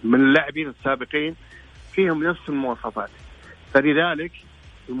من اللاعبين السابقين فيهم نفس المواصفات. فلذلك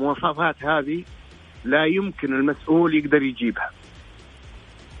المواصفات هذه لا يمكن المسؤول يقدر يجيبها.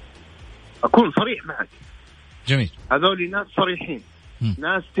 أكون صريح معك. جميل. هذول ناس صريحين،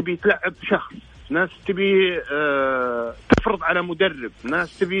 ناس تبي تلعب شخص، ناس تبي تفرض على مدرب،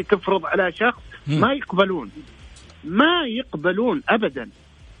 ناس تبي تفرض على شخص. ما يقبلون أبدا.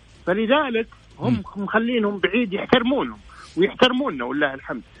 فلذلك هم مخلينهم بعيد، يحترمونهم ويحترموننا والله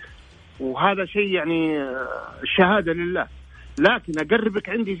الحمد. وهذا شيء يعني الشهادة لله. لكن أقربك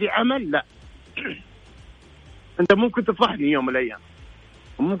عندي في عمل لا. أنت ممكن تفضحني يوم من الأيام،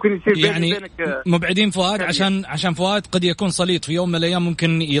 وممكن يصير يعني بينك مبعدين فؤاد عشان فؤاد قد يكون سليط في يوم من الأيام،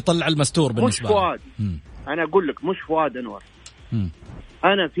 ممكن يطلع المستور بالنسبة مش فؤاد. أنا أقول لك مش فؤاد أنور.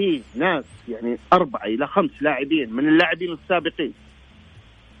 أنا في ناس يعني 4 إلى 5 لاعبين من اللاعبين السابقين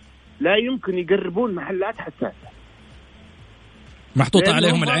لا يمكن يقربون محلات حساسة. محطوطة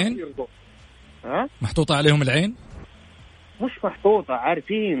عليهم العين. محطوطة عليهم العين. مش محطوطة،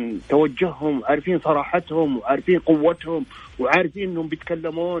 عارفين توجههم، عارفين صراحتهم، وعارفين قوتهم، وعارفين انهم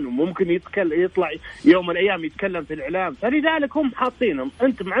بيتكلمون، وممكن يطلع يوم من الايام يتكلم في الاعلام. فلذلك هم حاطينهم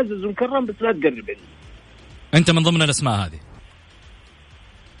انت معزز ومكرم بس لا تقرب عني. انت من ضمن الاسماء هذه؟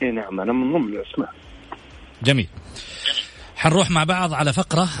 اي نعم انا من ضمن الاسماء. جميل. حنروح مع بعض على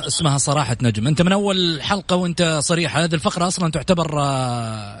فقرة اسمها صراحة نجم. أنت من أول حلقة وأنت صريح. هذه الفقرة أصلا تعتبر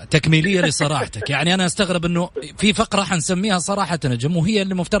تكميلية لصراحتك. يعني أنا أستغرب أنه في فقرة حنسميها صراحة نجم وهي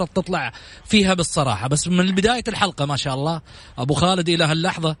اللي مفترض تطلع فيها بالصراحة. بس من بداية الحلقة ما شاء الله أبو خالد إلى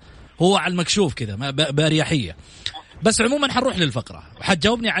هاللحظة هو على المكشوف كذا بأريحية. بس عموما حنروح للفقرة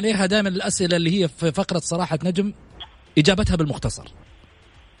وحتجاوبني عليها دائما الأسئلة اللي هي في فقرة صراحة نجم إجابتها بالمختصر.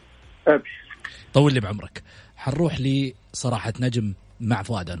 طول لي بعمرك. حنروح لصراحة نجم مع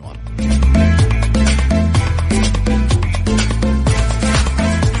فؤاد أنور.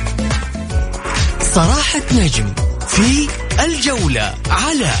 صراحة نجم في الجولة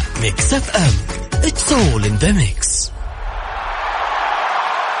على ميكس اف ام. It's all in the mix.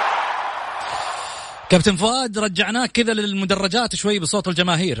 كابتن فؤاد رجعناك كذا للمدرجات شوي بصوت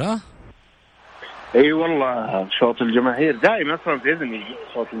الجماهير. ها اي والله صوت الجماهير دائما اصلا في اذني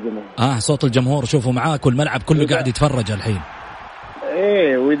صوت الجماهير. صوت الجمهور شوفوا معاك والملعب كله قاعد يتفرج الحين.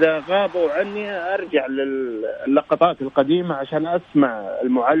 ايه واذا غابوا عني ارجع للقطات القديمه عشان اسمع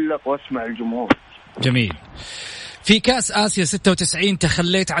المعلق واسمع الجمهور. جميل. في كأس آسيا 96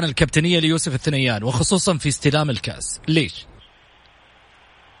 تخليت عن الكابتنية ليوسف الثنيان وخصوصا في استلام الكأس، ليش؟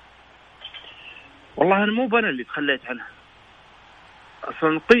 والله أنا مو أنا اللي تخليت عنها،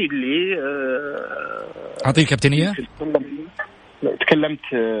 أصلا قيل لي أعطيه كابتنية. تكلمت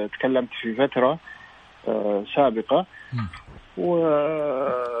في فترة سابقة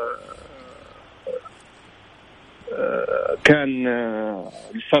كان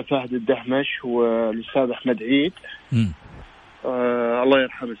الأستاذ فهد الدهمش والأستاذ أحمد عيد الله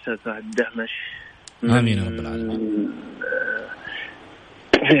يرحم الأستاذ فهد الدهمش، آمين يا رب العالمين،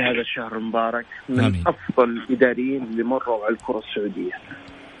 في هذا الشهر المبارك من آمين. أفضل الإداريين اللي مروا على الكرة السعودية،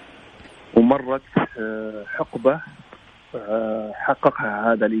 ومرت حقبة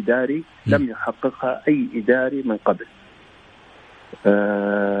حققها هذا الإداري لم يحققها أي إداري من قبل.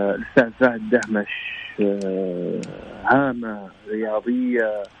 الأستاذ فهد الدهمش هامة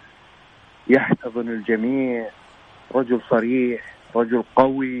رياضية، يحتضن الجميع، رجل صريح، رجل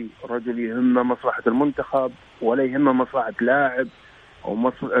قوي، رجل يهمه مصلحة المنتخب ولا يهمه مصلحة لاعب،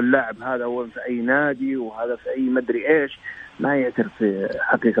 أو اللاعب هذا هو في أي نادي وهذا في أي مدري إيش، ما يعترف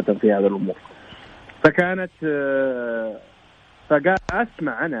حقيقة في هذا الأمور. فكانت فقال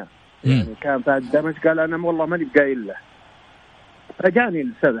أسمع أنا يعني كان فهد الدهمش قال أنا والله ماني بقايل له، فجاني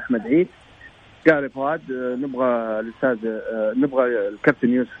الأستاذ أحمد عيد قال فؤاد نبغى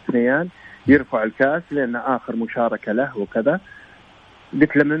الكابتن يوسف الثنيان يرفع الكاس لأن آخر مشاركة له وكذا.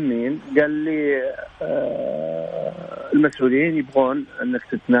 قلت له من مين؟ قال لي المسؤولين يبغون أنك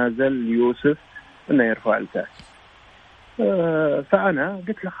تتنازل ليوسف أنه يرفع الكاس. فأنا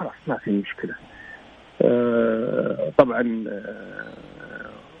قلت له خلاص ما في مشكلة. طبعا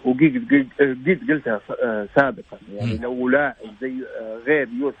وقيد قلتها سابقا يعني لو لاعب زي غير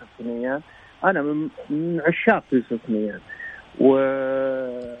يوسف الثنيان، أنا من عشاق يوسف الثنيان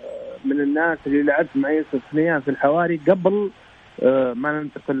ومن الناس اللي لعبت مع يوسف الثنيان في الحواري قبل ما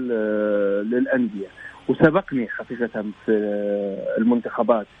ننتقل للأندية، وسبقني حقيقة في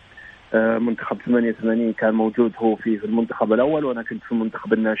المنتخبات. منتخب 88 كان موجود هو في المنتخب الأول وأنا كنت في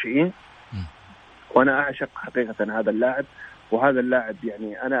منتخب الناشئين، وأنا أعشق حقيقة هذا اللاعب. وهذا اللاعب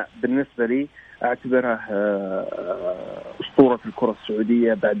يعني أنا بالنسبة لي أعتبره أسطورة الكرة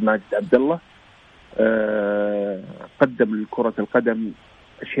السعودية بعد ماجد عبد الله. قدم لكرة القدم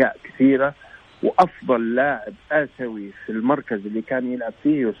أشياء كثيرة، وأفضل لاعب آسيوي في المركز اللي كان يلعب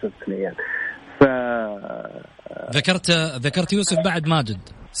فيه يوسف الثنيان. ذكرت يوسف بعد ماجد،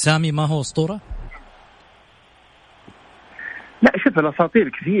 سامي ما هو أسطورة؟ لا شوف الأساطير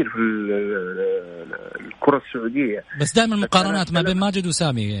كثير في الكرة السعودية، بس دائما مقارنات ما بين ماجد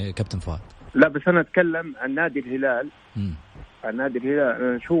وسامي كابتن فؤاد. لا بس أنا أتكلم عن نادي الهلال. عن نادي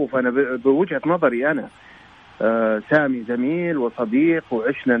الهلال شوف أنا بوجهة نظري أنا سامي زميل وصديق،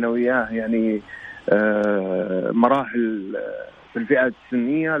 وعشنا أنا وياه يعني مراحل في الفئات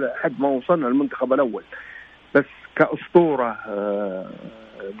السنية لحد ما وصلنا المنتخب الأول. بس كأسطورة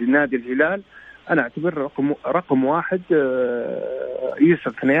لنادي الهلال أنا أعتبر رقم واحد يوسف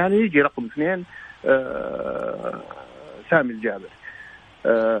الثنيان، يجي رقم 2 سامي الجابر.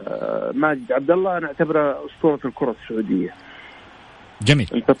 ماجد عبد الله أنا أعتبره أسطورة الكرة السعودية. جميل.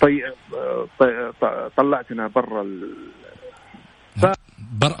 أنت طلعتنا برا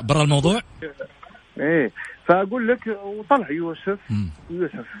الموضوع. إيه فأقول لك وطلع يوسف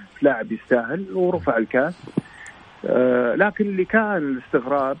لاعب يستاهل ورفع الكاس. لكن اللي كان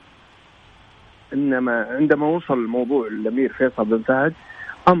الاستغراب إنما عندما وصل الموضوع الأمير فيصل بن فهد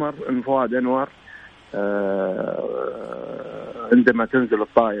أمر إن فؤاد أنور عندما تنزل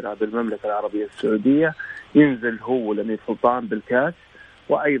الطائرة بالمملكة العربية السعودية ينزل هو الأمير سلطان بالكاس،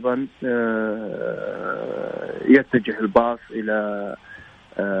 وأيضا يتجه الباص إلى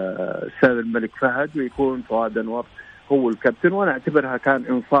السيد الملك فهد ويكون فؤاد أنور هو الكابتن. وأنا أعتبرها كان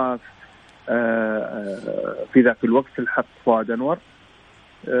إنصاف في ذاك الوقت الحق فؤاد أنور.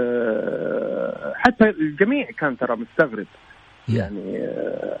 حتى الجميع كان ترى مستغرب يعني.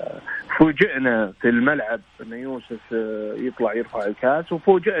 فوجئنا في الملعب أن يوسف يطلع يرفع الكاس،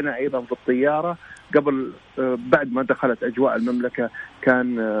 وفوجئنا أيضا في الطيارة قبل بعد ما دخلت أجواء المملكة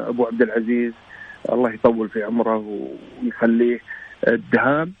كان أبو عبد العزيز الله يطول في عمره ويخليه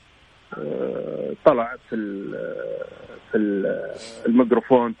الدهام طلع في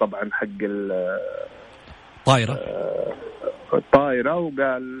الميكروفون طبعا حق الطائرة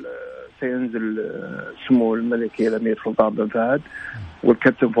وقال سينزل سمو الملكي الأمير سلطان بن فهد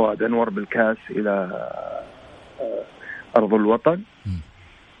والكابتن فؤاد أنور بالكاس إلى أرض الوطن.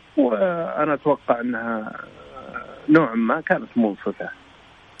 وأنا أتوقع أنها نوع ما كانت منصفة.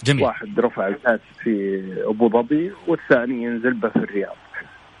 جميل. واحد رفع الكاس في أبو ظبي والثاني ينزل به في الرياض.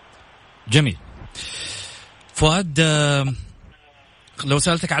 جميل. فؤاد، لو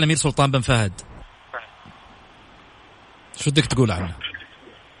سألتك على الأمير سلطان بن فهد شو بدك تقول عنه؟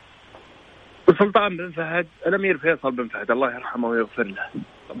 سلطان بن فهد، الأمير فيصل بن فهد الله يرحمه ويغفر له.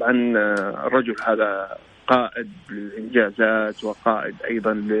 طبعا الرجل هذا قائد للإنجازات وقائد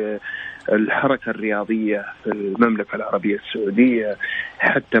أيضا للحركة الرياضية في المملكة العربية السعودية،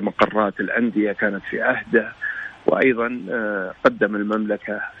 حتى مقرات الأندية كانت في عهده، وأيضا قدم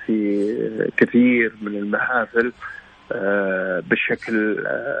المملكة في كثير من المحافل بالشكل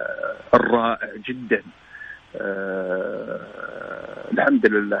الرائع جدا. الحمد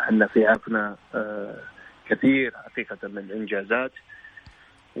لله أن في عقنا كثير حقيقة من الإنجازات.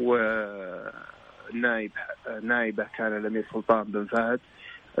 ونائبه كان الأمير سلطان بن فهد.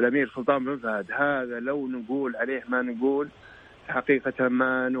 الأمير سلطان بن فهد هذا لو نقول عليه ما نقول حقيقة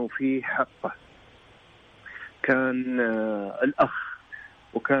ما نوفيه حقه. كان الأخ،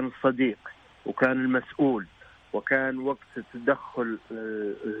 وكان الصديق، وكان المسؤول، وكان وقت التدخل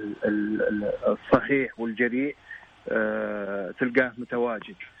الصحيح والجريء تلقاه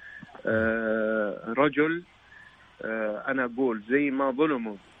متواجد. رجل أنا أقول زي ما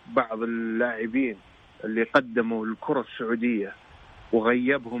ظلموا بعض اللاعبين اللي قدموا الكرة السعودية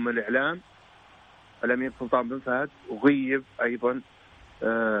وغيبهم الإعلام، الأمير سلطان بن فهد وغيب أيضا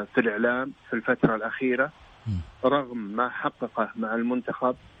في الإعلام في الفترة الأخيرة، رغم ما حققه مع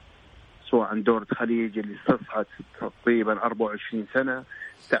المنتخب، سواء دورة خليج اللي استصعد تقريبا 24 سنة،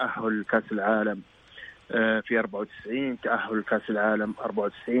 تأهل كأس العالم في 94، تأهل كأس العالم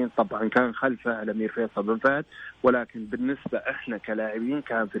 94. طبعا كان خلفه الأمير فيصل بن فهد، ولكن بالنسبة احنا كلاعبين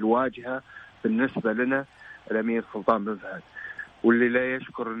كان في الواجهة بالنسبة لنا الأمير سلطان بن فهد. واللي لا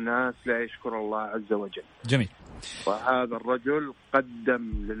يشكر الناس لا يشكر الله عز وجل. جميل. وهذا الرجل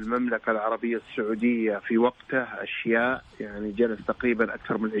قدم للمملكة العربية السعودية في وقته أشياء، يعني جلس تقريبا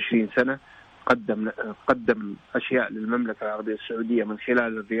أكثر من 20 سنة قدم أشياء للمملكة العربية السعودية من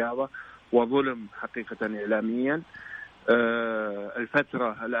خلال الرياضة، وظلم حقيقة إعلاميا.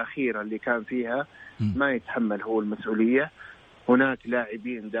 الفترة الأخيرة اللي كان فيها ما يتحمل هو المسؤولية. هناك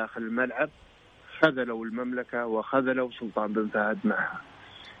لاعبين داخل الملعب خذلوا المملكة وخذلوا سلطان بن فهد معها.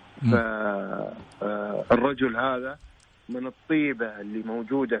 فالرجل هذا من الطيبة اللي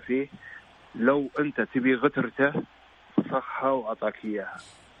موجودة فيه، لو أنت تبي غترته صحة وعطاك إياها.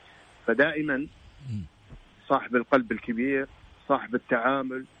 فدائما صاحب القلب الكبير، صاحب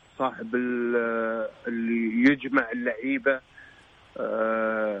التعامل، صاحب اللي يجمع اللعيبة،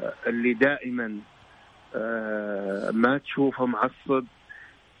 اللي دائما ما تشوفه معصب،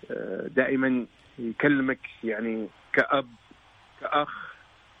 دائما يكلمك يعني كأب كأخ.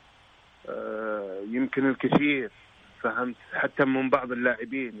 يمكن الكثير فهمت حتى من بعض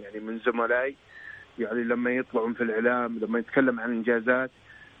اللاعبين، يعني من زملائي، يعني لما يطلعون في الإعلام لما يتكلم عن إنجازات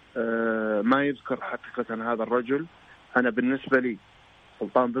ما يذكر حقيقة هذا الرجل. أنا بالنسبة لي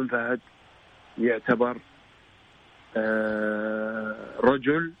سلطان بن فهد يعتبر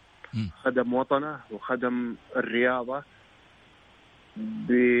رجل خدم وطنه وخدم الرياضة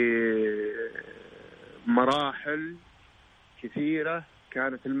بمراحل كثيرة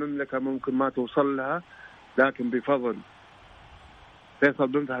كانت المملكة ممكن ما توصل لها، لكن بفضل فيصل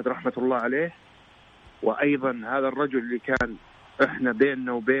بن فهد رحمة الله عليه. وأيضا هذا الرجل اللي كان إحنا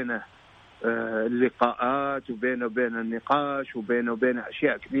بيننا وبينه اللقاءات، وبينه وبين النقاش، وبينه وبين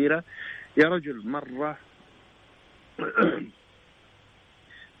أشياء كثيرة. يا رجل مرة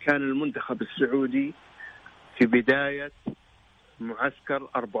كان المنتخب السعودي في بداية معسكر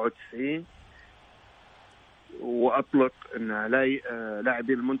 94 وأطلق أن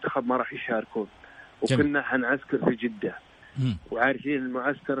لاعبين المنتخب ما راح يشاركون، وكنا حنعسكر في جدة وعارفين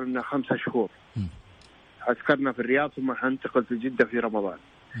المعسكر أنه 5 شهور. عسكرنا في الرياض ثم حننتقل في جدة في رمضان.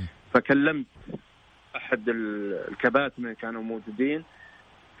 فكلمت أحد الكباتن اللي كانوا موجودين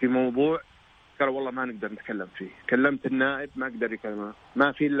في موضوع، قال والله ما نقدر نتكلم فيه. كلمت النائب ما قدر يكلمه،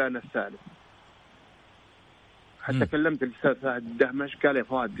 ما في إلا نستأنف. حتى كلمت الأستاذ فهد الدهمش قال يا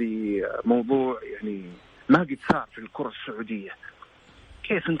فؤاد في موضوع يعني ما قد صار في الكرة السعودية،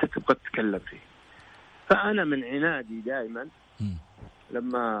 كيف أنت تبغى تتكلم فيه؟ فأنا من عنادي دائما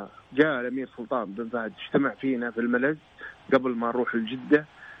لما جاء الأمير سلطان بن فهد اجتمع فينا في الملز قبل ما نروح الجدة،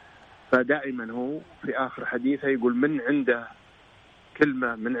 فدائما هو في آخر حديثه يقول من عنده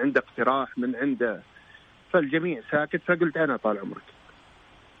كلمة، من عنده اقتراح، من عنده. فالجميع ساكت، فقلت أنا طال عمرك.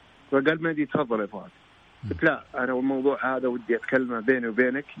 فقال ما دي تفضل يا فؤاد. قلت لا، أنا والموضوع هذا ودي أتكلم بيني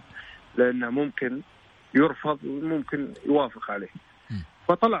وبينك لأنه ممكن يرفض وممكن يوافق عليه.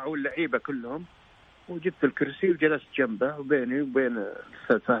 فطلعوا اللعيبة كلهم وجبت الكرسي وجلست جنبه وبيني وبين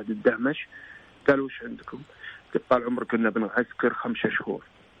الأستاذ فهد الدهمش. قالوا وش عندكم؟ قلت طال عمرك كنا بنعسكر 5 شهور،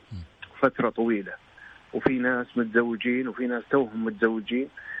 فترة طويلة. وفي ناس متزوجين وفي ناس توهم متزوجين،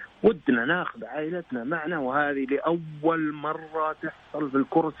 ودنا ناخذ عائلتنا معنا، وهذه لأول مرة تحصل في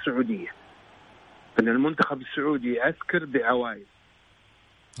الكرة السعودية أن المنتخب السعودي يعسكر بعوائل.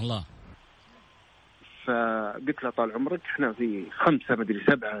 الله. فقلت له طال عمرك احنا في 5 مدري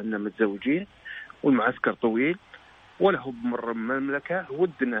 7 أننا متزوجين والمعسكر طويل وله بمر المملكة،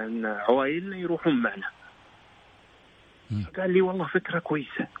 ودنا أن عوائلنا يروحون معنا. قال لي والله فكرة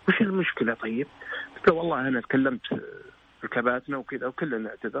كويسة، وش المشكلة؟ طيب قلت له والله أنا تكلمت الكباتنا وكذا وكلنا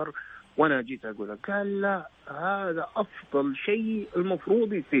اعتذر وأنا جيت أقول. قال لا، هذا أفضل شيء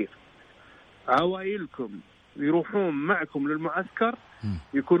المفروض يصير، عوائلكم يروحون معكم للمعسكر،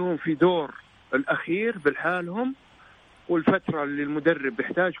 يكونون في دور الأخير بالحالهم، والفترة اللي المدرب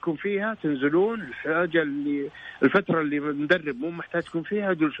يحتاجكم فيها تنزلون، الفترة اللي المدرب مو محتاجكم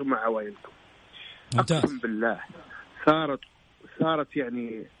فيها جلسوا مع عوائلكم. أقسم بالله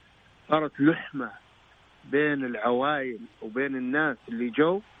صارت لحمة بين العوائل وبين الناس اللي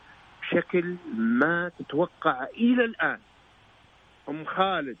جو بشكل ما تتوقع إلى الآن. أم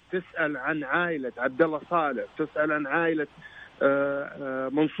خالد تسأل عن عائلة عبد الله صالح، تسأل عن عائلة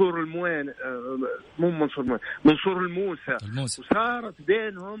منصور الموين، منصور الموسى. وصارت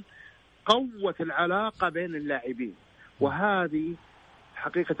بينهم قوة العلاقة بين اللاعبين، وهذه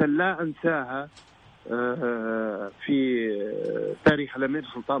حقيقة لا أنساها في تاريخ الأمير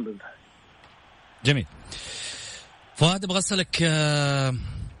سلطان بن فهد. جميل. فؤاد، أبغى أسألك،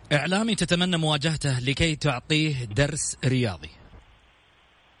 إعلامي تتمنى مواجهته لكي تعطيه درس رياضي؟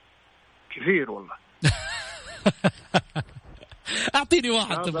 كثير والله. أعطيني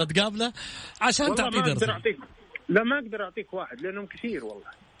واحد تبغى تقابله عشان تعطيه درس. لا ما أقدر أعطيك واحد لأنهم كثير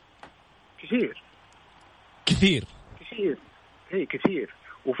والله، كثير. هي كثير،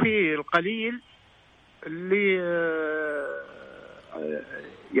 وفي القليل اللي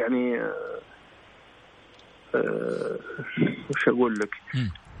يعني وش أقول لك،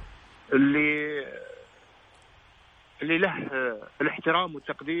 اللي له الاحترام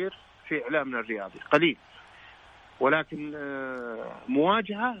والتقدير في إعلامنا الرياضي قليل، ولكن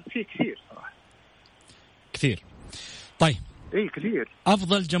مواجهة في كثير صراحة. كثير. طيب. إيه كثير.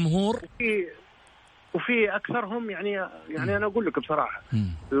 أفضل جمهور. وفي أكثرهم يعني أنا أقول لك بصراحة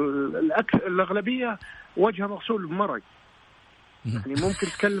الأغلبية وجهه مغسول بمرق. يعني ممكن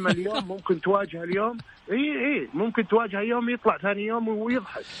تكلم اليوم، ممكن تواجه اليوم، إيه ممكن تواجه اليوم يطلع ثاني يوم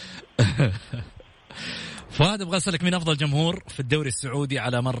ويضحك. فؤاد، أبغى أسألك، من أفضل جمهور في الدوري السعودي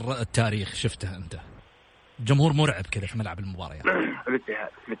على مر التاريخ شفته أنت؟ جمهور مرعب كذا في ملعب المباريات. الاتحاد.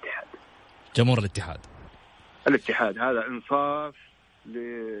 جمهور الاتحاد هذا إنصاف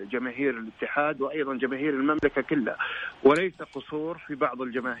لجماهير الاتحاد وأيضا جماهير المملكة كلها، وليس قصور في بعض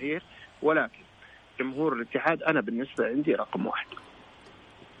الجماهير، ولكن جمهور الاتحاد أنا بالنسبة عندي رقم 1.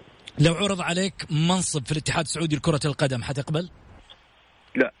 لو عرض عليك منصب في الاتحاد السعودي لكرة القدم حتقبل؟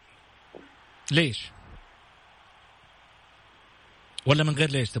 لا. ليش؟ ولا من غير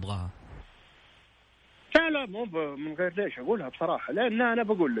ليش تبغاها؟ لا مو من غير ليش أقولها بصراحة، لأن أنا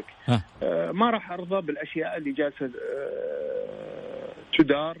بقول لك ما راح أرضى بالأشياء اللي جالسة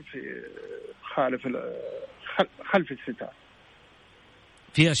تدار في خلف الستار.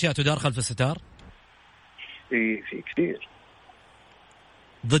 في أشياء تدار خلف الستار؟ إيه في كثير.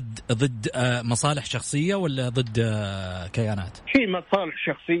 ضد مصالح شخصية ولا ضد كيانات؟ في مصالح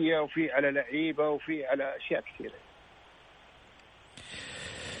شخصية وفي على لعيبة وفي على أشياء كثيرة.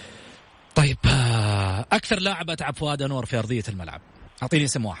 طيب، أكثر لاعب أتعب فؤاد أنور في أرضية الملعب، أعطيني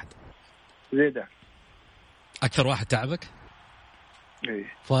اسم واحد. زيدان. أكثر واحد تعبك؟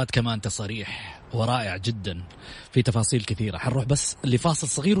 إيه. فؤاد كمان أنت صريح ورائع جدا في تفاصيل كثيرة. حنروح بس لفاصل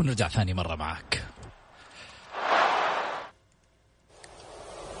صغير ونرجع ثاني مرة معك.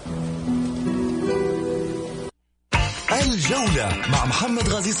 الجولة مع محمد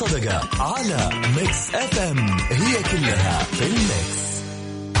غازي صدقة على ميكس اف ام، هي كلها في الميكس.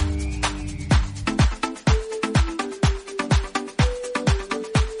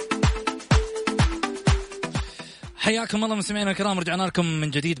 حياكم الله مستمعينا الكرام، رجعنا لكم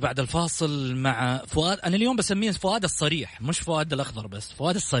من جديد بعد الفاصل مع فؤاد. أنا اليوم بسميه فؤاد الصريح، مش فؤاد الأخضر بس،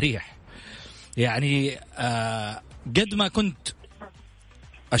 فؤاد الصريح. يعني قد ما كنت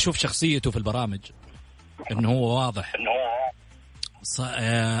أشوف شخصيته في البرامج إنه هو واضح،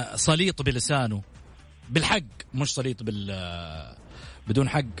 صليط بلسانه بالحق، مش صليط بدون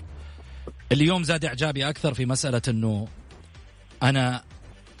حق. اليوم زاد إعجابي أكثر في مسألة إنه أنا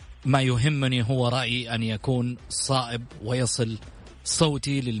ما يهمني هو رأيي أن يكون صائب ويصل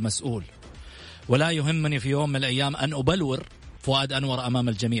صوتي للمسؤول، ولا يهمني في يوم من الأيام أن أبلور فؤاد أنور أمام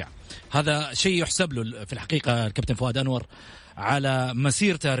الجميع. هذا شيء يحسب له في الحقيقة. الكابتن فؤاد أنور على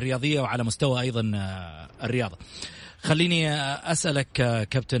مسيرته الرياضية وعلى مستوى أيضا الرياضة. خليني أسألك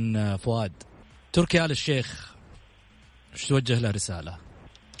كابتن فؤاد، تركي آل الشيخ ايش توجه له رسالة؟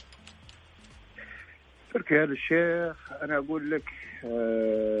 تركي آل الشيخ أنا أقول لك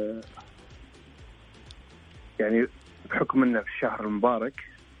يعني بحكم أنه في الشهر المبارك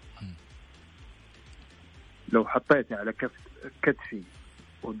لو حطيته على كتفي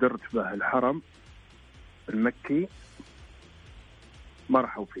ودرت به الحرم المكي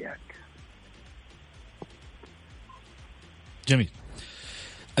مرحوا فيك. جميل.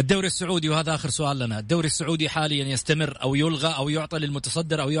 الدوري السعودي، وهذا آخر سؤال لنا، الدوري السعودي حاليا يستمر أو يلغى أو يعطى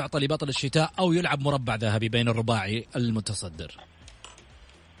للمتصدر أو يعطى لبطل الشتاء أو يلعب مربع ذهبي بين الرباعي المتصدر؟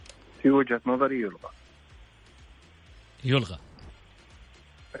 في وجهة نظري يلغى. يلغى.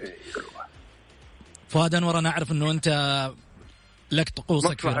 فؤاد أنور، أنا أعرف أنه أنت لك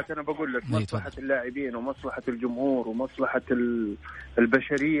طقوسك مصلحة، أنا بقول لك مصلحة اللاعبين ومصلحة الجمهور ومصلحة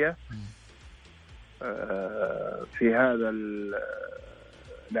البشرية في هذا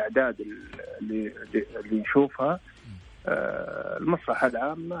الأعداد اللي نشوفها، المصلحة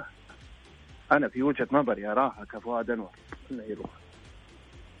العامة أنا في وجهة نظري أراها كفؤاد أنور إنه يلغى.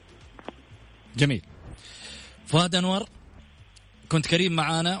 جميل. فؤاد أنور، كنت كريم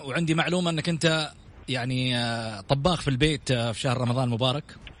معانا، وعندي معلومة أنك أنت يعني طباخ في البيت في شهر رمضان المبارك،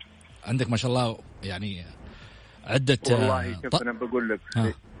 عندك ما شاء الله يعني عدة. والله كيف أنا بقول لك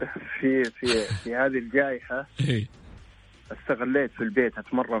في هذه الجائحة استغليت في البيت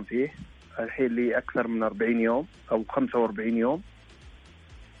أتمرن فيه الحين لي أكثر من 40 يوم أو 45 يوم.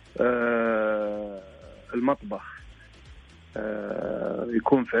 المطبخ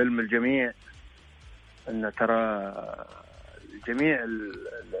يكون في علم الجميع أن ترى جميع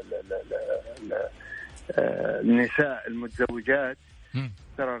النساء المتزوجات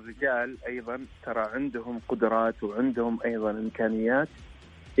ترى الرجال أيضا ترى عندهم قدرات وعندهم أيضا إمكانيات.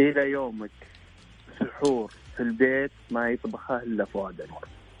 إلى يومك سحور في البيت ما يطبخها إلا فؤاد أنور.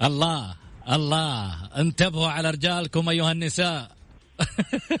 الله الله، انتبهوا على رجالكم أيها النساء.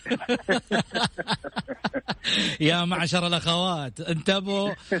 يا معشر الأخوات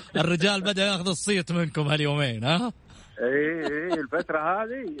انتبهوا، الرجال بدأ ياخذ الصيت منكم هاليومين. ها ايه الفترة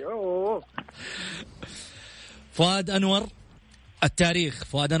هذه. فؤاد أنور التاريخ،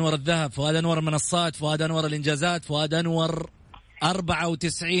 فؤاد أنور الذهب، فؤاد أنور المنصات، فؤاد أنور الإنجازات، فؤاد أنور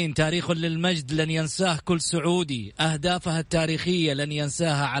 94 تاريخ للمجد لن ينساه كل سعودي، أهدافها التاريخية لن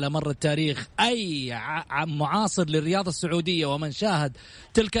ينساها على مر التاريخ أي معاصر للرياضة السعودية، ومن شاهد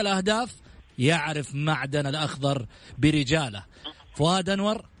تلك الأهداف يعرف معدن الأخضر برجاله. فؤاد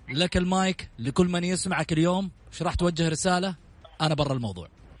أنور لك المايك، لكل من يسمعك اليوم ايش راح توجه رسالة؟ أنا برا الموضوع.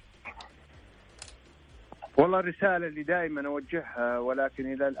 والله الرسالة اللي دائما أوجهها،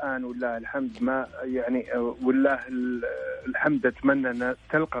 ولكن إلى الآن والله الحمد ما يعني والله الحمد أتمنى أن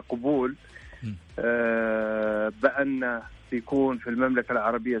تلقى قبول، بأن يكون في المملكة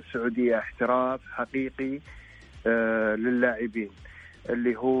العربية السعودية احتراف حقيقي للاعبين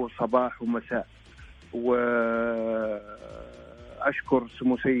اللي هو صباح ومساء. وأشكر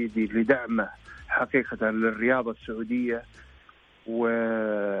سمو سيدي لدعمه حقيقة للرياضة السعودية،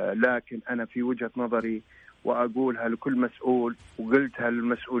 ولكن أنا في وجهة نظري وأقولها لكل مسؤول وقلتها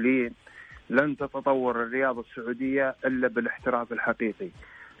للمسؤولين، لن تتطور الرياضة السعودية إلا بالاحتراف الحقيقي.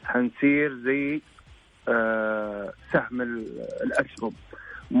 هنسير زي سهم الأسهم،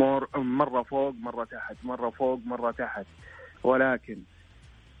 مرة فوق مرة تحت، مرة فوق مرة تحت، ولكن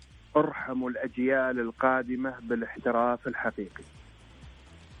ارحموا الأجيال القادمة بالاحتراف الحقيقي.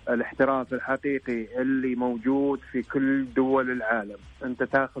 الاحتراف الحقيقي اللي موجود في كل دول العالم. أنت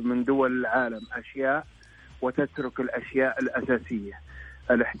تأخذ من دول العالم أشياء وتترك الأشياء الأساسية.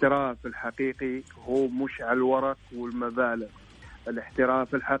 الاحتراف الحقيقي هو مش على الورق والمبالغ.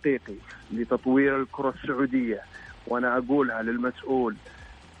 الاحتراف الحقيقي لتطوير الكرة السعودية، وأنا أقولها للمسؤول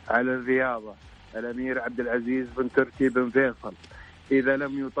على الرياضة الأمير عبد العزيز بن تركي بن فيصل، إذا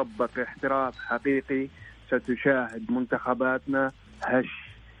لم يطبق احتراف حقيقي ستشاهد منتخباتنا هش،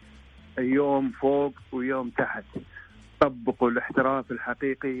 يوم فوق ويوم تحت. طبقوا الاحتراف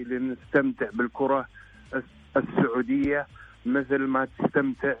الحقيقي لنستمتع بالكرة السعودية مثل ما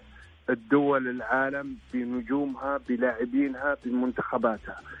تستمتع الدول العالم بنجومها بلاعبينها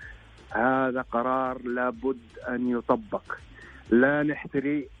بمنتخباتها. هذا قرار لابد أن يطبق. لا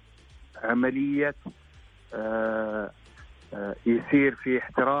نحتري عملية يصير في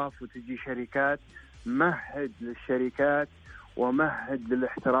احتراف وتجي شركات. مهد للشركات ومهد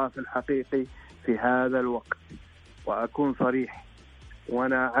للاحتراف الحقيقي في هذا الوقت. وأكون صريح،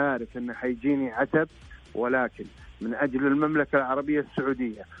 وأنا عارف أن حيجيني عتب، ولكن من أجل المملكة العربية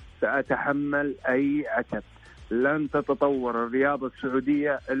السعودية سأتحمل أي عتب، لن تتطور الرياضة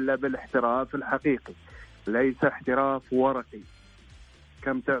السعودية إلا بالاحتراف الحقيقي، ليس احتراف ورقي،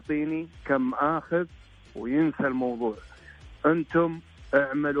 كم تعطيني كم آخذ وينسى الموضوع. أنتم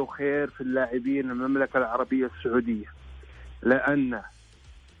اعملوا خير في اللاعبين المملكة العربية السعودية، لأن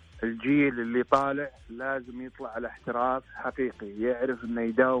الجيل اللي طالع لازم يطلع على احتراف حقيقي، يعرف انه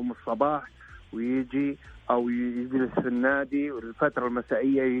يداوم الصباح ويجي او يجلس في النادي والفترة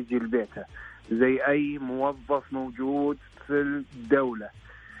المسائية يجي لبيته زي اي موظف موجود في الدولة.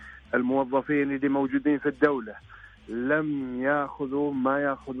 الموظفين اللي موجودين في الدولة لم ياخذوا ما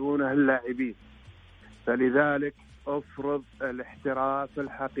ياخذونه اللاعبين، فلذلك افرض الاحتراف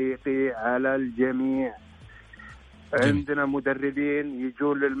الحقيقي على الجميع. عندنا مدربين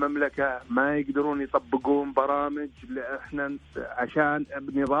يجون للمملكة ما يقدرون يطبقون برامج احنا عشان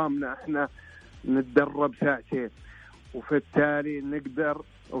بنظامنا احنا نتدرب ساعتين، وبالتالي نقدر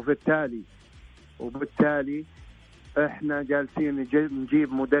وبالتالي احنا جالسين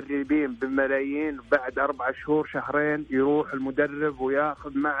نجيب مدربين بملايين، بعد 4 شهور شهرين يروح المدرب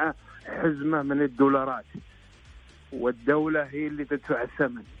وياخذ معه حزمة من الدولارات، والدولة هي اللي تدفع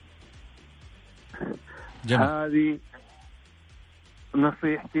الثمن. هذه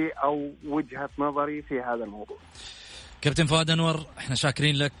نصيحتي أو وجهة نظري في هذا الموضوع. كابتن فؤاد أنور، احنا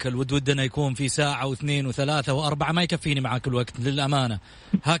شاكرين لك. ودنا يكون في ساعة واثنين وثلاثة وأربعة، ما يكفيني معك الوقت للأمانة.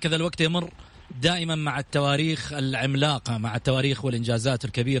 هكذا الوقت يمر دائما مع التواريخ العملاقة، مع التواريخ والإنجازات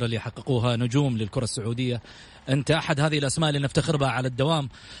الكبيرة اللي حققوها نجوم للكرة السعودية. أنت أحد هذه الأسماء اللي نفتخر بها على الدوام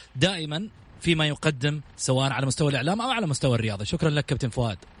دائما فيما يقدم، سواء على مستوى الإعلام أو على مستوى الرياضة. شكرا لك كابتن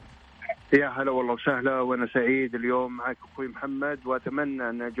فؤاد. يا هلا والله وسهلا، وأنا سعيد اليوم معك أخوي محمد، وأتمنى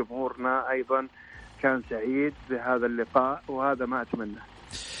أن جمهورنا أيضا كان سعيد بهذا اللقاء، وهذا ما أتمنى.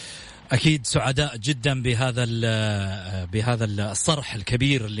 أكيد سعداء جدا بهذا الصرح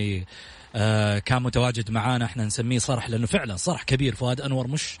الكبير اللي كان متواجد معانا. احنا نسميه صرح لأنه فعلا صرح كبير. فؤاد أنور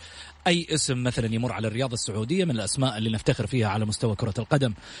مش أي اسم مثلا يمر على الرياضة السعودية، من الأسماء اللي نفتخر فيها على مستوى كرة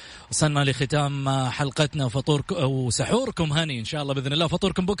القدم. وصلنا لختام حلقتنا، وسحوركم هاني إن شاء الله بإذن الله،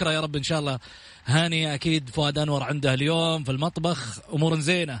 فطوركم بكرة يا رب إن شاء الله هاني. أكيد فؤاد أنور عنده اليوم في المطبخ أمور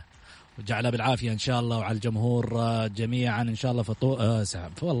زينة، وجعلها بالعافية إن شاء الله، وعلى الجمهور جميعا إن شاء الله. فطور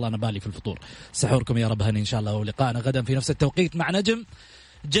والله أنا بالي في الفطور. سحوركم يا رب هاني إن شاء الله، ولقاءنا غدا في نفس التوقيت مع نجم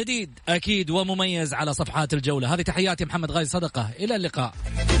جديد أكيد ومميز على صفحات الجولة. هذه تحياتي محمد غازي صدقة، إلى اللقاء.